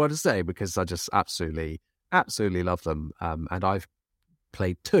a bad word to say because I just absolutely love them. And I've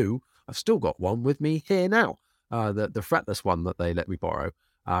played two. I've still got one with me here now, the fretless one that they let me borrow.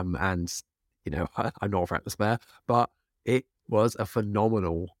 And I'm not a fretless player, but it was a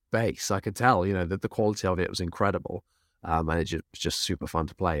phenomenal bass. I could tell, that the quality of it was incredible. And it was just super fun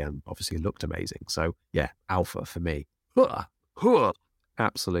to play, and obviously looked amazing. So yeah, Alpha for me.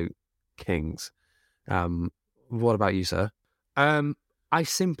 Absolute kings. What about you, sir? I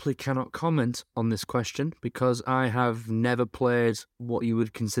simply cannot comment on this question because I have never played what you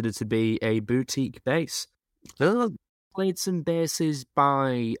would consider to be a boutique bass. Played some basses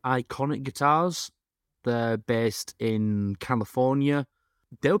by Iconic Guitars. They're based in California.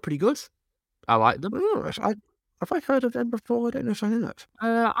 They were pretty good. I like them. Have I heard of them before? I don't know if I have.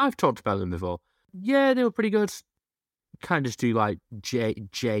 I've talked about them before. Yeah, they were pretty good. Kind of just do like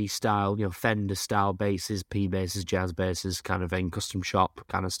J style, Fender style basses, P basses, jazz basses, kind of thing, custom shop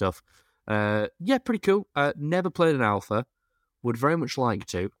kind of stuff. Yeah, pretty cool. Never played an Alpha. Would very much like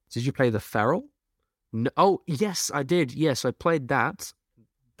to. Did you play the Feral? No, oh, yes, I did. Yes, I played that.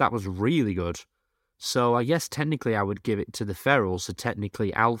 That was really good. So I guess technically I would give it to the Feral, so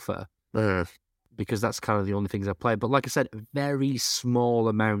technically Alpha, because that's kind of the only things I played. But like I said, a very small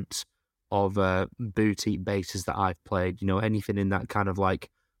amount of boutique basses that I've played. Anything in that kind of like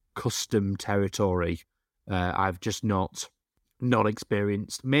custom territory, I've just not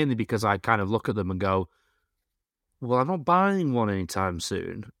experienced, mainly because I kind of look at them and go, well, I'm not buying one anytime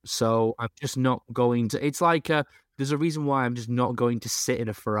soon, so I'm just not going to. It's like there's a reason why I'm just not going to sit in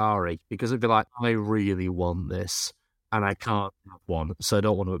a Ferrari, because it'd be like, I really want this, and I can't have one, so I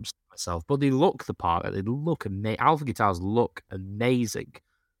don't want to upset myself. But they look the part. They look amazing. Alpha guitars look amazing.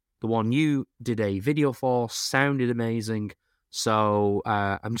 The one you did a video for sounded amazing. So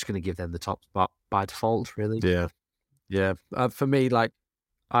I'm just going to give them the top spot by default, really. Yeah. For me, like,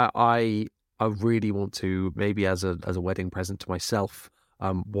 I really want to, maybe as a wedding present to myself,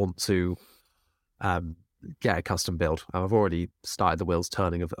 want to get a custom build. I've already started the wheels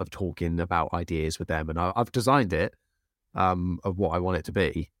turning of talking about ideas with them, and I've designed it of what I want it to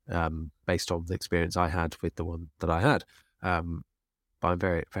be based on the experience I had with the one that I had. But I'm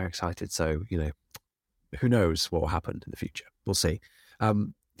very, very excited. So, who knows what will happen in the future? We'll see.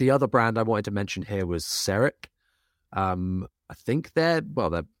 The other brand I wanted to mention here was Seric. I think they're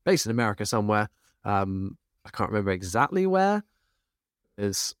based in America somewhere. I can't remember exactly where.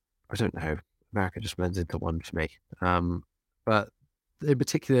 I don't know. America just blends into one for me. But in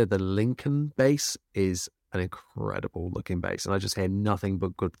particular, the Lincoln bass is an incredible looking bass, and I just hear nothing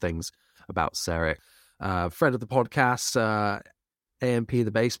but good things about Seric. Friend of the podcast, AMP,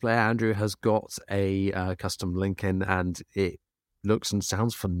 the bass player, Andrew, has got a custom Lincoln, and it looks and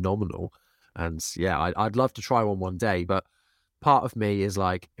sounds phenomenal. And yeah, I'd love to try one day, but part of me is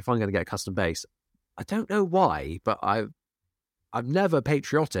like, if I'm going to get a custom bass, I don't know why, but I'm never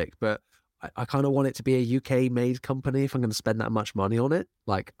patriotic, but I kind of want it to be a UK-made company if I'm going to spend that much money on it.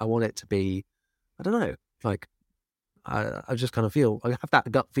 Like, I want it to be, I don't know, like, I just kind of feel, I have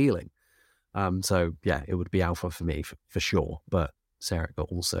that gut feeling. So yeah, it would be Alpha for me for sure, but Seric are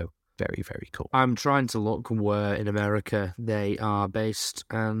also very, very cool. I'm trying to look where in America they are based,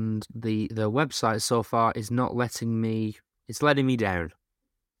 and the website so far is not letting me. It's letting me down.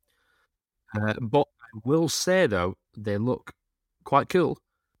 But I will say though, they look quite cool.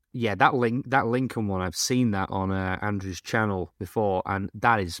 Yeah, that Lincoln one, I've seen that on Andrew's channel before, and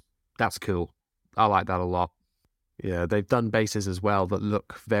that's cool. I like that a lot. Yeah, they've done basses as well that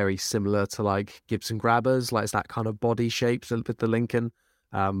look very similar to like Gibson Grabbers, like it's that kind of body shape with the Lincoln.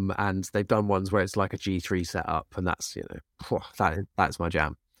 And they've done ones where it's like a G3 setup, and that's, that's my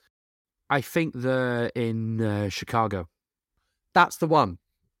jam. I think they're in Chicago. That's the one.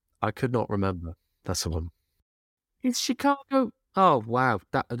 I could not remember. That's the one. It's Chicago. Oh, wow.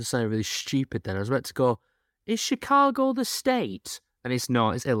 That sounded really stupid then. I was about to go, is Chicago the state? And it's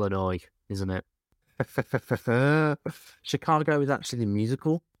not. It's Illinois, isn't it? Chicago is actually the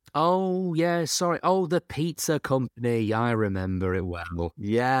musical. Oh, yeah, sorry. Oh, the pizza company. I remember it well.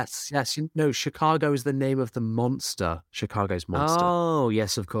 Yes. Chicago is the name of the monster. Chicago's monster. Oh,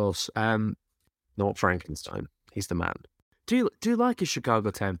 yes, of course. Not Frankenstein. He's the man. Do you like a Chicago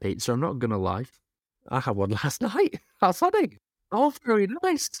town pizza? I'm not going to lie. I had one last night. How funny. Oh, very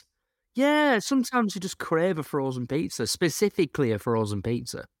nice. Yeah, sometimes you just crave a frozen pizza, specifically a frozen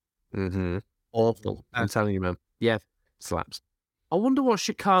pizza. Mm-hmm. Awful. I'm telling you, man. Yeah. Slaps. I wonder what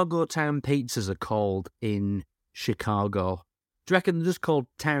Chicago town pizzas are called in Chicago. Do you reckon they're just called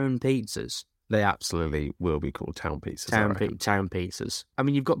town pizzas? They absolutely will be called town pizzas. Town pizzas. I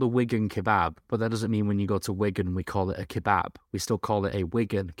mean, you've got the Wigan kebab, but that doesn't mean when you go to Wigan we call it a kebab. We still call it a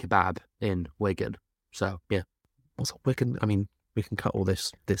Wigan kebab in Wigan. So, yeah. What's a Wigan? I mean, we can cut all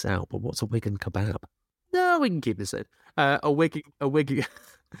this out, but what's a Wigan kebab? No, we can keep this in. A Wigan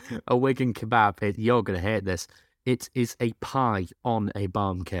kebab. You're going to hate this. It is a pie on a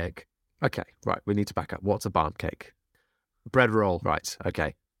barm cake. Okay, right. We need to back up. What's a barm cake? Bread roll. Right,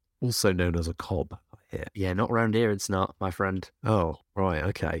 okay. Also known as a cob here. Yeah, not around here it's not, my friend. Oh, right,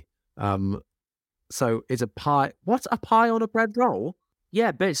 okay. So it's a pie. What's a pie on a bread roll?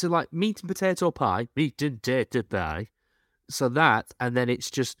 Yeah, basically like meat and potato pie. Meat and potato pie. So that, and then it's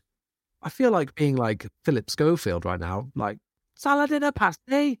just... I feel like being like Philip Schofield right now. Like, salad in a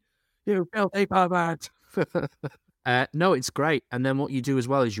pasty? You filthy pervert. No, it's great. And then what you do as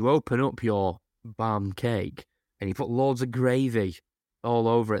well is you open up your barm cake and you put loads of gravy all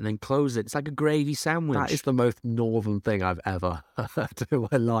over it and then close it. It's like a gravy sandwich. That is the most northern thing I've ever heard in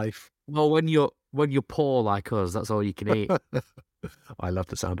my life. Well, when you're poor like us, that's all you can eat. I love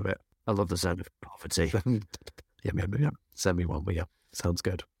the sound of it. I love the sound of poverty. Yeah. Send me one, will you? Sounds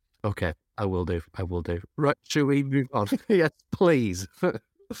good. Okay, I will do. Right, should we move on? Yes, please.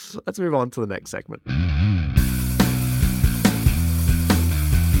 Let's move on to the next segment.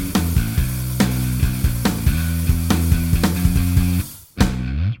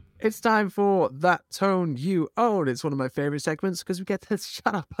 It's time for That Tone You Own. It's one of my favorite segments because we get to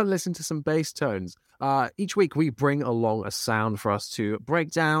shut up and listen to some bass tones. Each week we bring along a sound for us to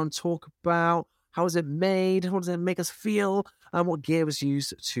break down, talk about how is it made, how does it make us feel, and what gear was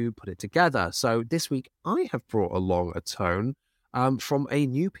used to put it together. So this week I have brought along a tone from a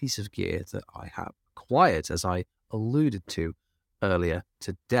new piece of gear that I have acquired as I alluded to earlier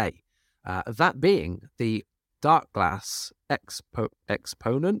today. That being the Dark Glass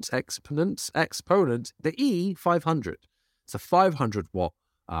Exponent, the E500. It's a 500 watt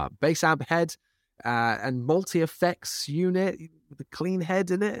bass amp head and multi-effects unit with a clean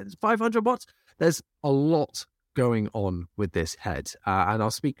head in it. It's 500 watts. There's a lot going on with this head, and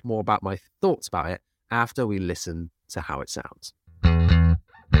I'll speak more about my thoughts about it after we listen to how it sounds.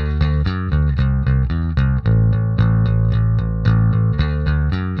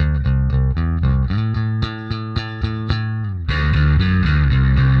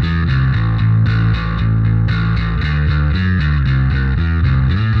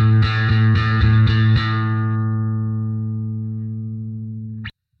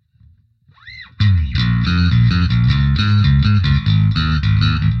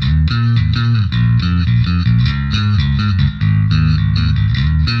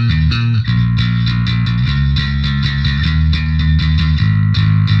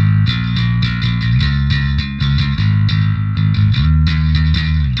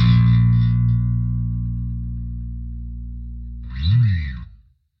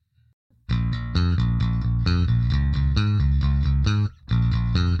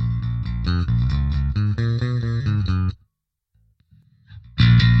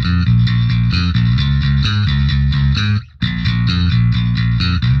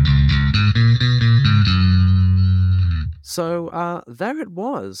 So there it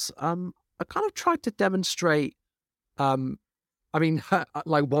was. I kind of tried to demonstrate, like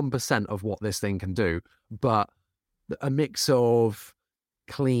 1% of what this thing can do, but a mix of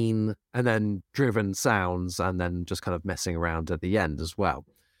clean and then driven sounds and then just kind of messing around at the end as well.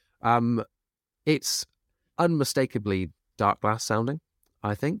 It's unmistakably Dark Glass sounding,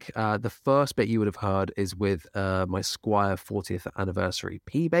 I think. The first bit you would have heard is with my Squier 40th anniversary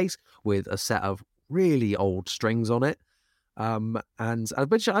P-Bass with a set of really old strings on it. And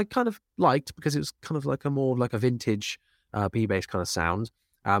which I kind of liked because it was kind of like a vintage P-Bass kind of sound.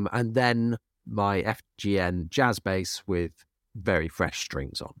 And then my FGN jazz bass with very fresh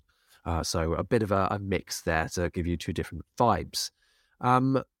strings on. So a bit of a mix there to give you two different vibes.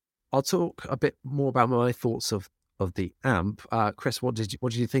 I'll talk a bit more about my thoughts of the amp. Chris, what did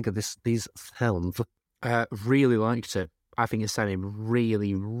you think of these sounds? Really liked it. I think it sounded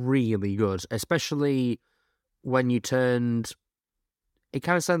really, really good, especially when you turned. It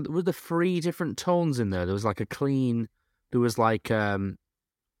kind of sounded with the 3 different tones in there. There was like a clean, there was like a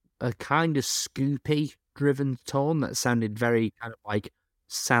kind of scoopy driven tone that sounded very kind of like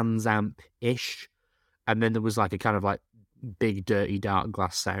Sans amp-ish, and then there was like a kind of like big dirty Dark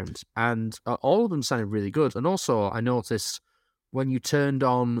Glass sound, and all of them sounded really good. And also I noticed when you turned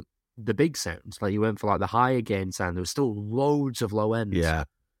on the big sounds, like you went for like the higher gain sound, there was still loads of low ends. Yeah,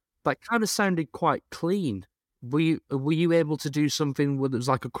 that kind of sounded quite clean. Were you able to do something where there was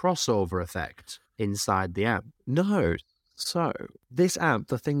like a crossover effect inside the amp? No. So this amp,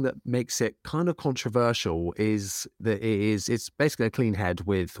 the thing that makes it kind of controversial is that it's basically a clean head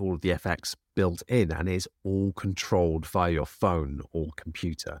with all of the FX built in, and is all controlled via your phone or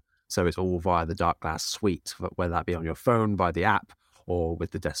computer. So it's all via the Dark Glass suite, whether that be on your phone, by the app, or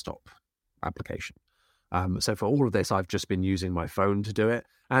with the desktop application. So for all of this, I've just been using my phone to do it.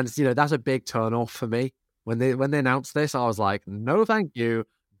 And, that's a big turn off for me. When they announced this, I was like, no, thank you.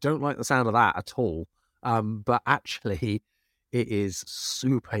 Don't like the sound of that at all. But actually, it is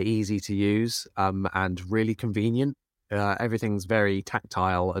super easy to use and really convenient. Everything's very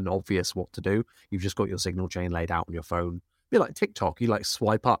tactile and obvious what to do. You've just got your signal chain laid out on your phone. A bit like TikTok, you like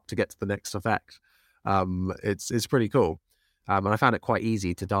swipe up to get to the next effect. It's pretty cool. And I found it quite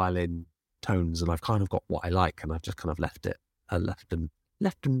easy to dial in tones, and I've kind of got what I like, and I've just kind of left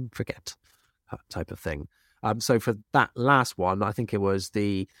and forget type of thing. So for that last one, I think it was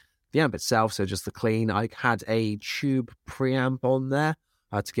the amp itself, so just the clean. I had a tube preamp on there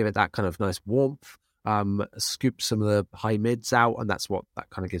to give it that kind of nice warmth. Scooped some of the high mids out, and that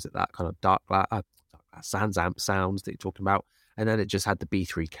kind of gives it that kind of Dark Glass Sans amp sounds that you're talking about. And then it just had the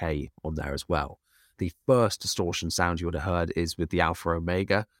B3K on there as well. The first distortion sound you would have heard is with the Alpha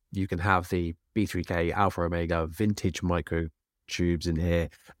Omega. You can have the B3K Alpha Omega vintage micro tubes in here,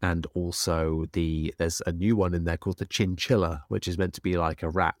 and also there's a new one in there called the Chinchilla, which is meant to be like a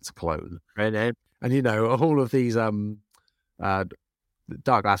rat clone. Right. And all of these Dark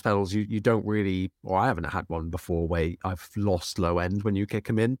Glass pedals, you don't really, or I haven't had one before where I've lost low end when you kick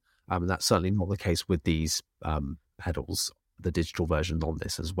them in. And that's certainly not the case with these pedals, the digital version on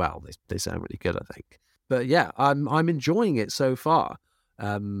this as well. They sound really good, I think. But yeah, I'm enjoying it so far.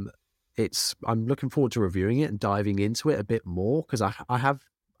 I'm looking forward to reviewing it and diving into it a bit more, because I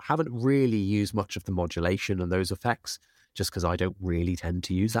haven't really used much of the modulation and those effects, just because I don't really tend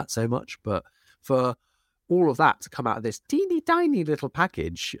to use that so much. But for all of that to come out of this teeny tiny little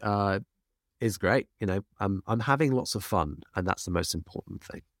package is great. I'm having lots of fun, and that's the most important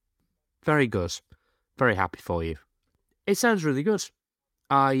thing. Very good. Very happy for you. It sounds really good.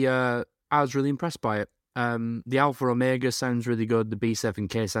 I was really impressed by it. The Alpha Omega sounds really good. The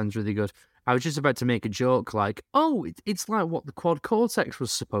B7K sounds really good. I was just about to make a joke like, oh, it's like what the Quad Cortex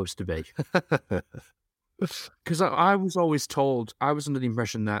was supposed to be. Because I was always told, I was under the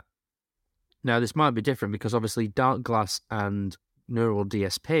impression that, now this might be different because obviously Dark Glass and Neural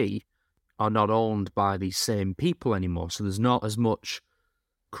DSP are not owned by the same people anymore. So there's not as much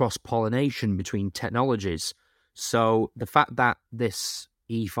cross-pollination between technologies. So the fact that this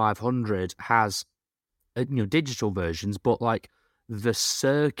E500 has digital versions, but like the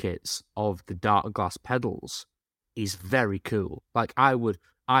circuits of the Dark Glass pedals is very cool. Like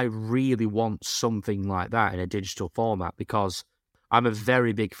I really want something like that in a digital format because I'm a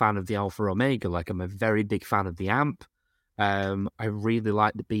very big fan of the Alpha Omega. Like I'm a very big fan of the amp. I really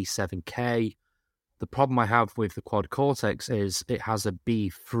like the B7K. The problem I have with the Quad Cortex is it has a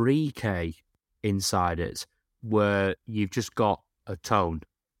B3K inside it, where you've just got a tone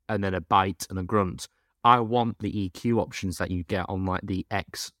and then a bite and a grunt. I want the EQ options that you get on like the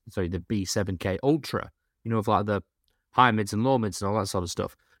B7K Ultra, of like the high mids and low mids and all that sort of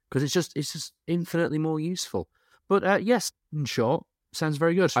stuff, because it's just infinitely more useful. But yes, in short, sounds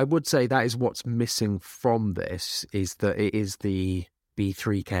very good. I would say that is what's missing from this, is that it is the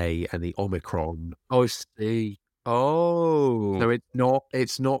B3K and the Omicron. Oh, see. Oh. So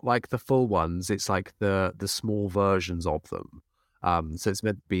it's not like the full ones, it's like the small versions of them. So it's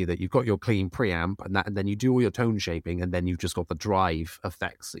meant to be that you've got your clean preamp and then you do all your tone shaping, and then you've just got the drive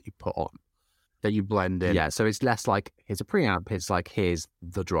effects that you put on. That you blend in. Yeah, so it's less like, here's a preamp, it's like, here's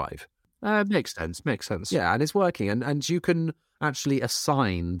the drive. Makes sense. Yeah, and it's working. And you can actually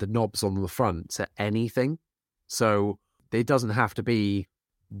assign the knobs on the front to anything. So it doesn't have to be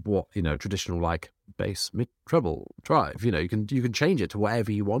what, traditional like bass, mid, treble, drive. You can change it to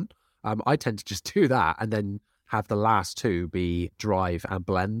whatever you want. I tend to just do that and then have the last two be drive and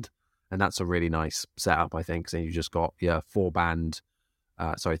blend. And that's a really nice setup, I think. So you just got your 4-band,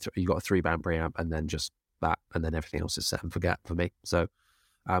 you got a 3-band preamp and then just that, and then everything else is set and forget for me. So,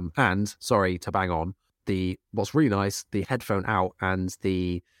 and sorry to bang on, what's really nice, the headphone out and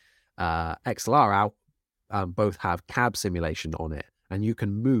the XLR out both have cab simulation on it, and you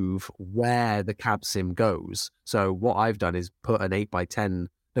can move where the cab sim goes. So what I've done is put an a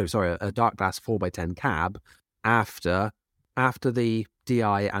Dark Glass 4x10 cab after the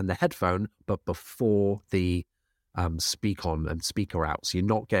DI and the headphone, but before the speak on and speaker out. So you're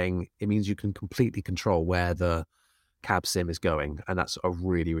not getting, it means you can completely control where the cab sim is going, and that's a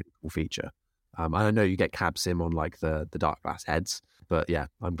really, really cool feature. I know you get cab sim on like the Dark Glass heads, but yeah,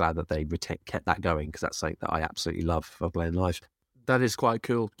 I'm glad that they kept that going, because that's something that I absolutely love for playing live. That is quite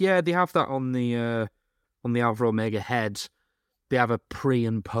cool. Yeah, they have that on the Alpha Omega head. They have a pre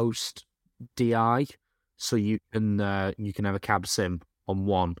and post DI, so you can have a cab sim on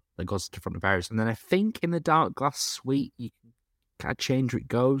one that goes to front of ours, and then I think in the Dark Glass suite you can kind of change where it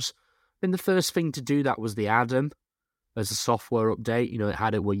goes. And the first thing to do that was the Adam as a software update. It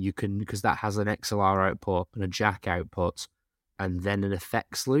had it where you can, because that has an XLR output and a jack output, and then an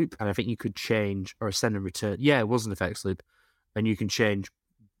effects loop. And I think you could change, or a send and return. Yeah, it was an effects loop, and you can change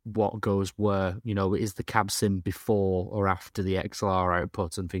what goes where. Is the cab sim before or after the XLR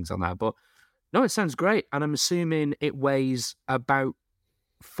output and things like that. But no, it sounds great, and I'm assuming it weighs about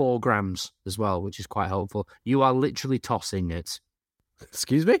 4 grams as well, which is quite helpful. You are literally tossing it.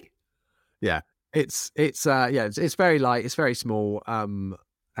 Excuse me? Yeah. It's very light, it's very small. And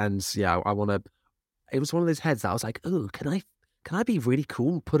yeah, it was one of those heads that I was like, oh, can I be really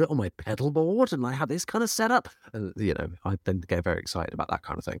cool and put it on my pedal board and like have this kind of setup? And I then get very excited about that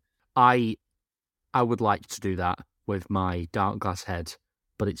kind of thing. I would like to do that with my Dark Glass head,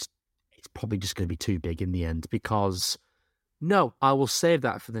 but it's probably just going to be too big in the end, because no, I will save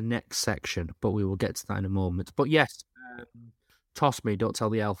that for the next section, but we will get to that in a moment. But yes, toss me, don't tell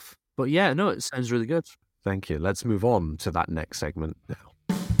the elf. But yeah, no, it sounds really good. Thank you. Let's move on to that next segment now.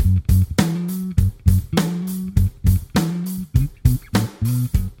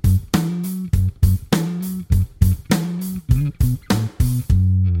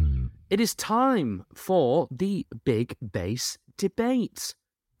 It is time for the Big Bass Debate,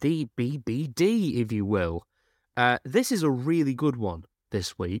 the BBD, if you will. This is a really good one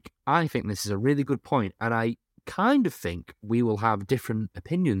this week. I think this is a really good point, and I kind of think we will have different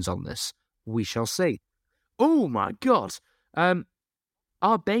opinions on this. We shall see. Oh my God.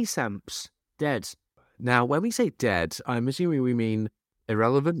 Are bass amps dead? Now, when we say dead, I'm assuming we mean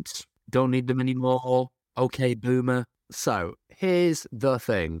Irrelevant? Don't need them anymore? Okay, boomer. so. Here's the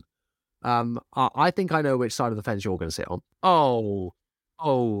thing. I think I know which side of the fence you're going to sit on. Oh,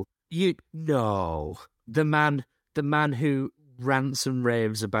 no. The man who rants and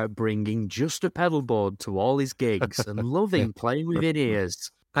raves about bringing just a pedal board to all his gigs and loving playing with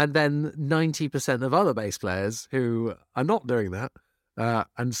in-ears. And then 90% of other bass players who are not doing that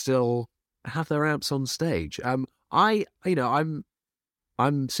and still have their amps on stage. I'm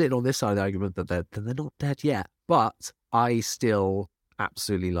sitting on this side of the argument that they're not dead yet, but I still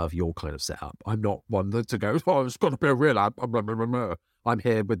absolutely love your kind of setup. I'm not one to go, oh, it's got to be a real amp. I'm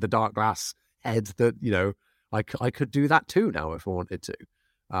here with the dark glass head that, I could do that too now if I wanted to.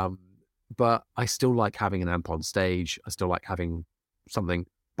 But I still like having an amp on stage. I still like having something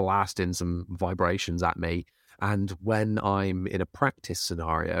blasting some vibrations at me. And when I'm in a practice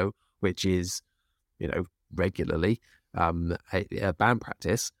scenario, which is, regularly a band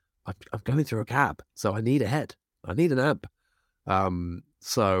practice, I'm going through a cab. So I need a head. I need an amp.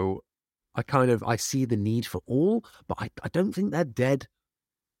 So I see the need for all, but I don't think they're dead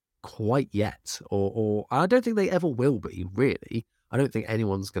quite yet, or I don't think they ever will be, really. I don't think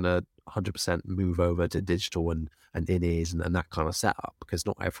anyone's going to 100% move over to digital and in-ears and that kind of setup, because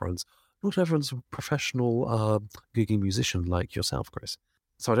not everyone's a professional gigging musician like yourself, Chris.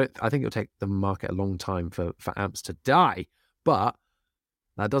 So I think it'll take the market a long time for amps to die, but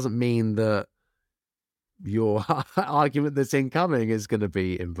that doesn't mean that your argument that's incoming is going to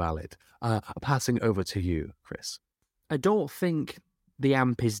be invalid. Passing over to you, Chris. I don't think the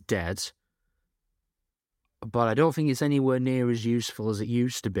amp is dead, but I don't think it's anywhere near as useful as it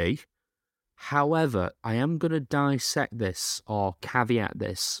used to be. However, I am going to dissect this or caveat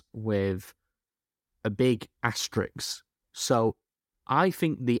this with a big asterisk. So I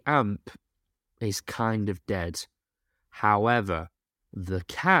think the amp is kind of dead. However, the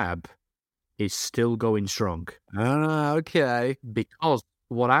cab is still going strong. Okay. Because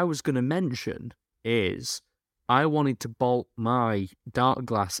what I was going to mention is I wanted to bolt my dark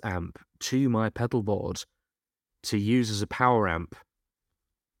glass amp to my pedal board to use as a power amp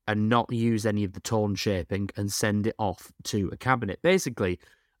and not use any of the tone shaping and send it off to a cabinet. Basically,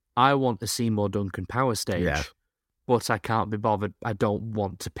 I want a Seymour Duncan power stage, but I can't be bothered. I don't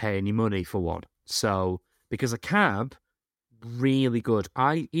want to pay any money for one. So, because a cab, really good.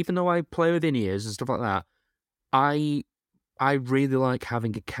 Even though I play with in-ears and stuff like that, I really like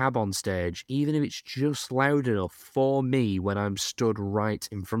having a cab on stage, even if it's just loud enough for me when I'm stood right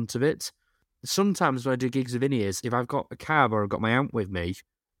in front of it. Sometimes when I do gigs of in-ears, if I've got a cab or I've got my amp with me,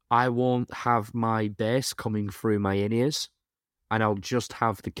 I won't have my bass coming through my in-ears, and I'll just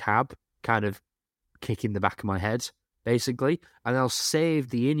have the cab kind of kicking the back of my head, basically, and I'll save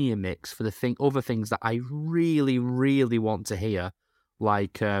the in-ear mix for other things that I really, really want to hear,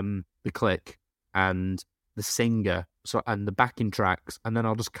 like the click and the singer, and the backing tracks, and then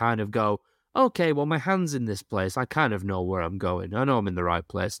I'll just kind of go, okay, well, my hand's in this place. I kind of know where I'm going. I know I'm in the right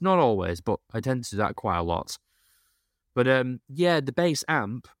place. Not always, but I tend to do that quite a lot. But the bass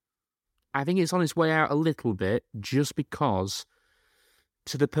amp, I think it's on its way out a little bit, just because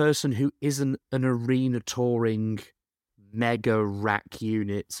to the person who isn't an arena touring mega rack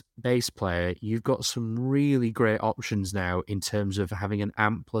unit bass player, you've got some really great options now in terms of having an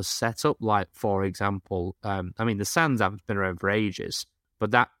ampless setup. Like, for example, the Sans amp's been around for ages,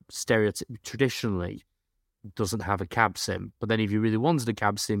 but that traditionally doesn't have a cab sim. But then if you really wanted a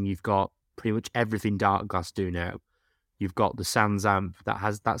cab sim, you've got pretty much everything Dark Glass do now. You've got the Sans amp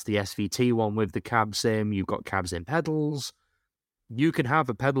that's the SVT one with the cab sim. You've got cab sim pedals. You can have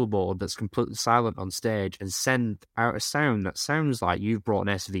a pedal board that's completely silent on stage and send out a sound that sounds like you've brought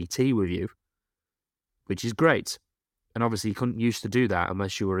an SVT with you, which is great. And obviously you couldn't used to do that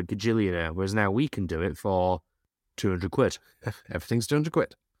unless you were a gajillionaire, whereas now we can do it for 200 quid. Everything's 200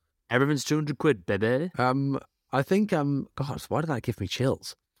 quid. Everything's 200 quid, baby. I think, God, why did that give me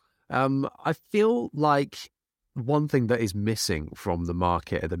chills? I feel like one thing that is missing from the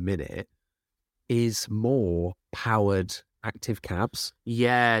market at the minute is more powered active cabs.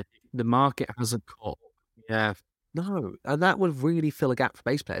 Yeah, the market hasn't caught. Yeah. No, and that would really fill a gap for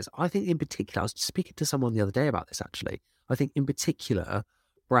bass players. I think in particular, I was speaking to someone the other day about this, actually. I think in particular,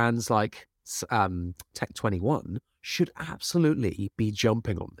 brands like Tech 21 should absolutely be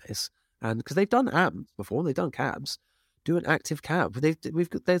jumping on this. And because they've done amps before, they've done cabs, do an active cab.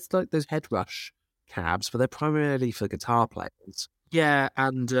 There's like those head rush cabs, but they're primarily for guitar players. Yeah,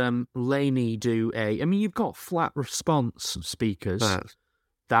 and Laney do you've got flat response speakers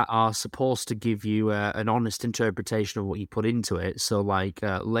that are supposed to give you an honest interpretation of what you put into it. So like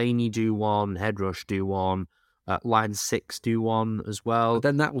Laney do one, Headrush do one, Line 6 do one as well. But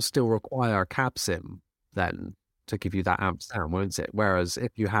then that will still require a cab sim then to give you that amp sound, won't it? Whereas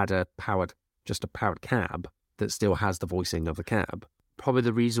if you had just a powered cab that still has the voicing of the cab. Probably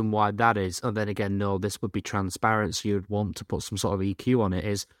the reason why that is, and then again, no, this would be transparent, so you'd want to put some sort of EQ on it,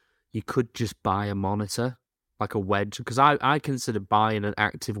 is you could just buy a monitor, like a wedge, because I consider buying an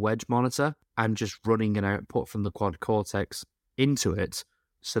active wedge monitor and just running an output from the Quad Cortex into it.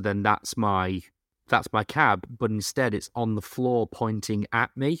 So then that's my cab, but instead it's on the floor pointing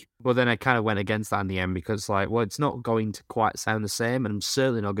at me. But then I kind of went against that in the end because it's not going to quite sound the same, and I'm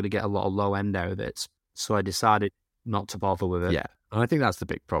certainly not going to get a lot of low end out of it. So I decided not to bother with it. Yeah, and I think that's the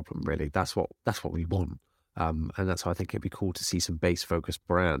big problem, really. That's what we want. And that's why I think it'd be cool to see some bass-focused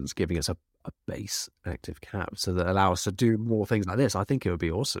brands giving us a bass active cab so that allow us to do more things like this. I think it would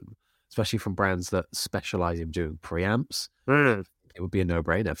be awesome, especially from brands that specialize in doing preamps. Mm. It would be a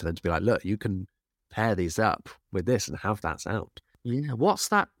no-brainer for them to be like, look, you can pair these up with this and have that sound. Yeah, what's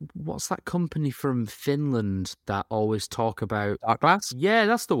that company from Finland that always talk about Dark Glass? Yeah,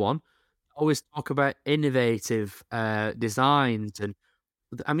 that's the one. Always talk about innovative designs, and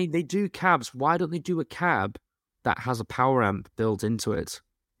I mean they do cabs. Why don't they do a cab that has a power amp built into it?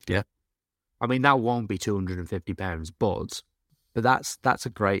 Yeah, I mean that won't be £250, but that's a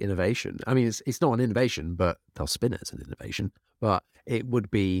great innovation. I mean, it's not an innovation, but they'll spin it as an innovation. But it would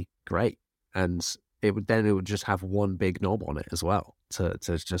be great, and it would just have one big knob on it as well to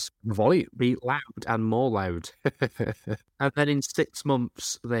just volume, be loud and more loud. And then in 6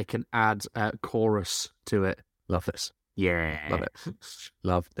 months they can add a chorus to it. Love this. Yeah, love it.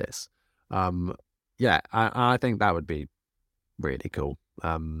 Love this. Yeah, I think that would be really cool.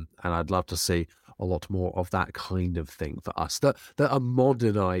 And I'd love to see a lot more of that kind of thing for us that are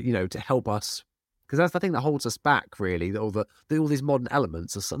modernized, to help us. Because that's the thing that holds us back, really. All these modern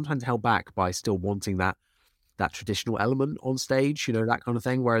elements are sometimes held back by still wanting that traditional element on stage, that kind of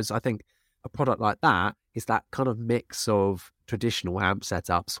thing. Whereas I think a product like that is that kind of mix of traditional amp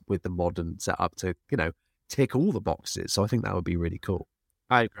setups with the modern setup to, tick all the boxes. So I think that would be really cool.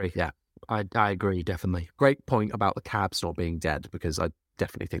 I agree. Yeah. I agree, definitely. Great point about the cabs not being dead, because I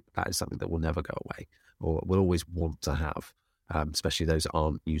definitely think that is something that will never go away or will always want to have, especially those that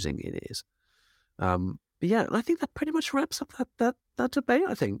aren't using in-ears. But yeah, I think that pretty much wraps up that debate,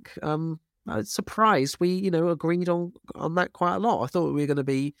 I think. I'm surprised we, agreed on that quite a lot. I thought we were going to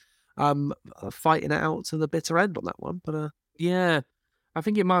be fighting it out to the bitter end on that one. But yeah, I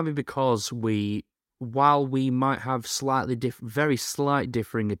think it might be because while we might have very slight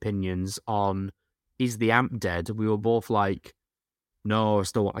differing opinions on is the amp dead, we were both like, no, I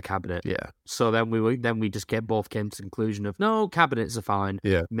still want a cabinet. Yeah. So then we just both came to the conclusion of no, cabinets are fine.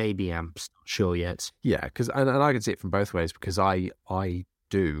 Yeah. Maybe amps, not sure yet. Yeah, because and I can see it from both ways, because I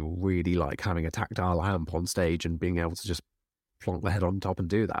do really like having a tactile amp on stage and being able to just plonk the head on top and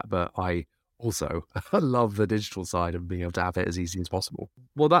do that. But I also love the digital side and being able to have it as easy as possible.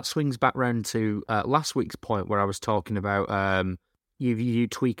 Well, that swings back round to last week's point where I was talking about you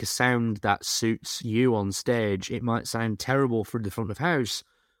tweak a sound that suits you on stage, it might sound terrible for the front of house,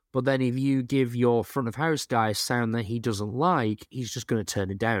 but then if you give your front of house guy a sound that he doesn't like, he's just going to turn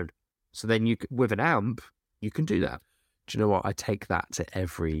it down. So then with an amp, you can do that. Do you know what? I take that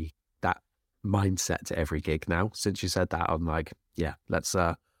mindset to every gig now. Since you said that, I'm like, yeah, let's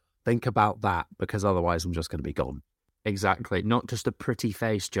think about that, because otherwise I'm just going to be gone. Exactly. Not just a pretty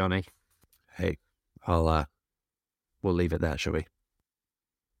face, Johnny. Hey, we'll leave it there, shall we?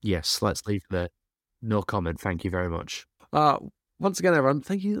 Yes, let's leave it there. No comment. Thank you very much. Once again, everyone,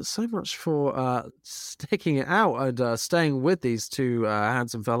 thank you so much for sticking it out and staying with these two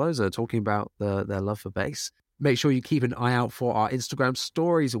handsome fellows talking about their love for bass. Make sure you keep an eye out for our Instagram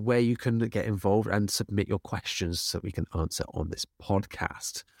stories where you can get involved and submit your questions so we can answer on this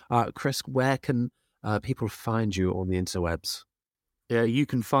podcast. Chris, where can people find you on the interwebs? You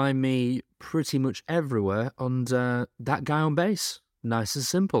can find me pretty much everywhere under That Guy on Bass. Nice and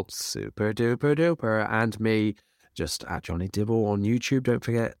simple. Super duper duper. And me, just at Johnny Dibble on YouTube. Don't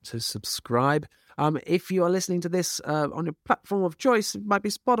forget to subscribe. If you are listening to this on your platform of choice, it might be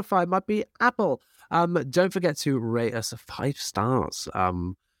Spotify, it might be Apple. Don't forget to rate us 5 stars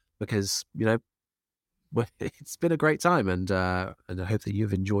because, it's been a great time and I hope that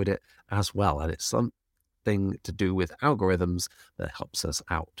you've enjoyed it as well. And it's something to do with algorithms that helps us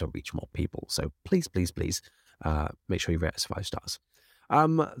out to reach more people. So please, please, please make sure you rate us 5 stars.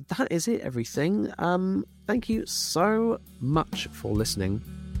 That is it, everything. Thank you so much for listening.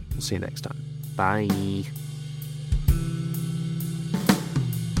 We'll see you next time. Bye.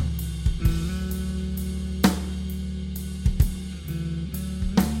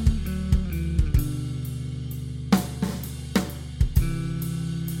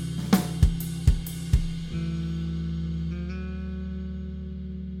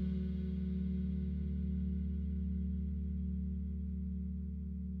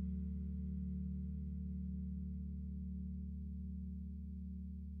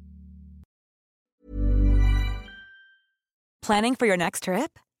 Planning for your next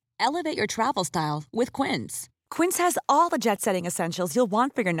trip? Elevate your travel style with Quince. Quince has all the jet-setting essentials you'll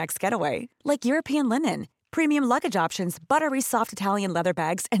want for your next getaway, like European linen, premium luggage options, buttery soft Italian leather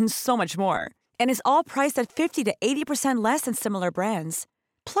bags, and so much more. And is all priced at 50 to 80% less than similar brands.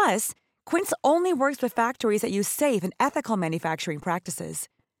 Plus, Quince only works with factories that use safe and ethical manufacturing practices.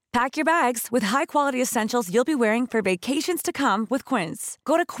 Pack your bags with high-quality essentials you'll be wearing for vacations to come with Quince.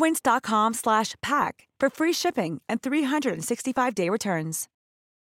 Go to quince.com/pack for free shipping and 365-day returns.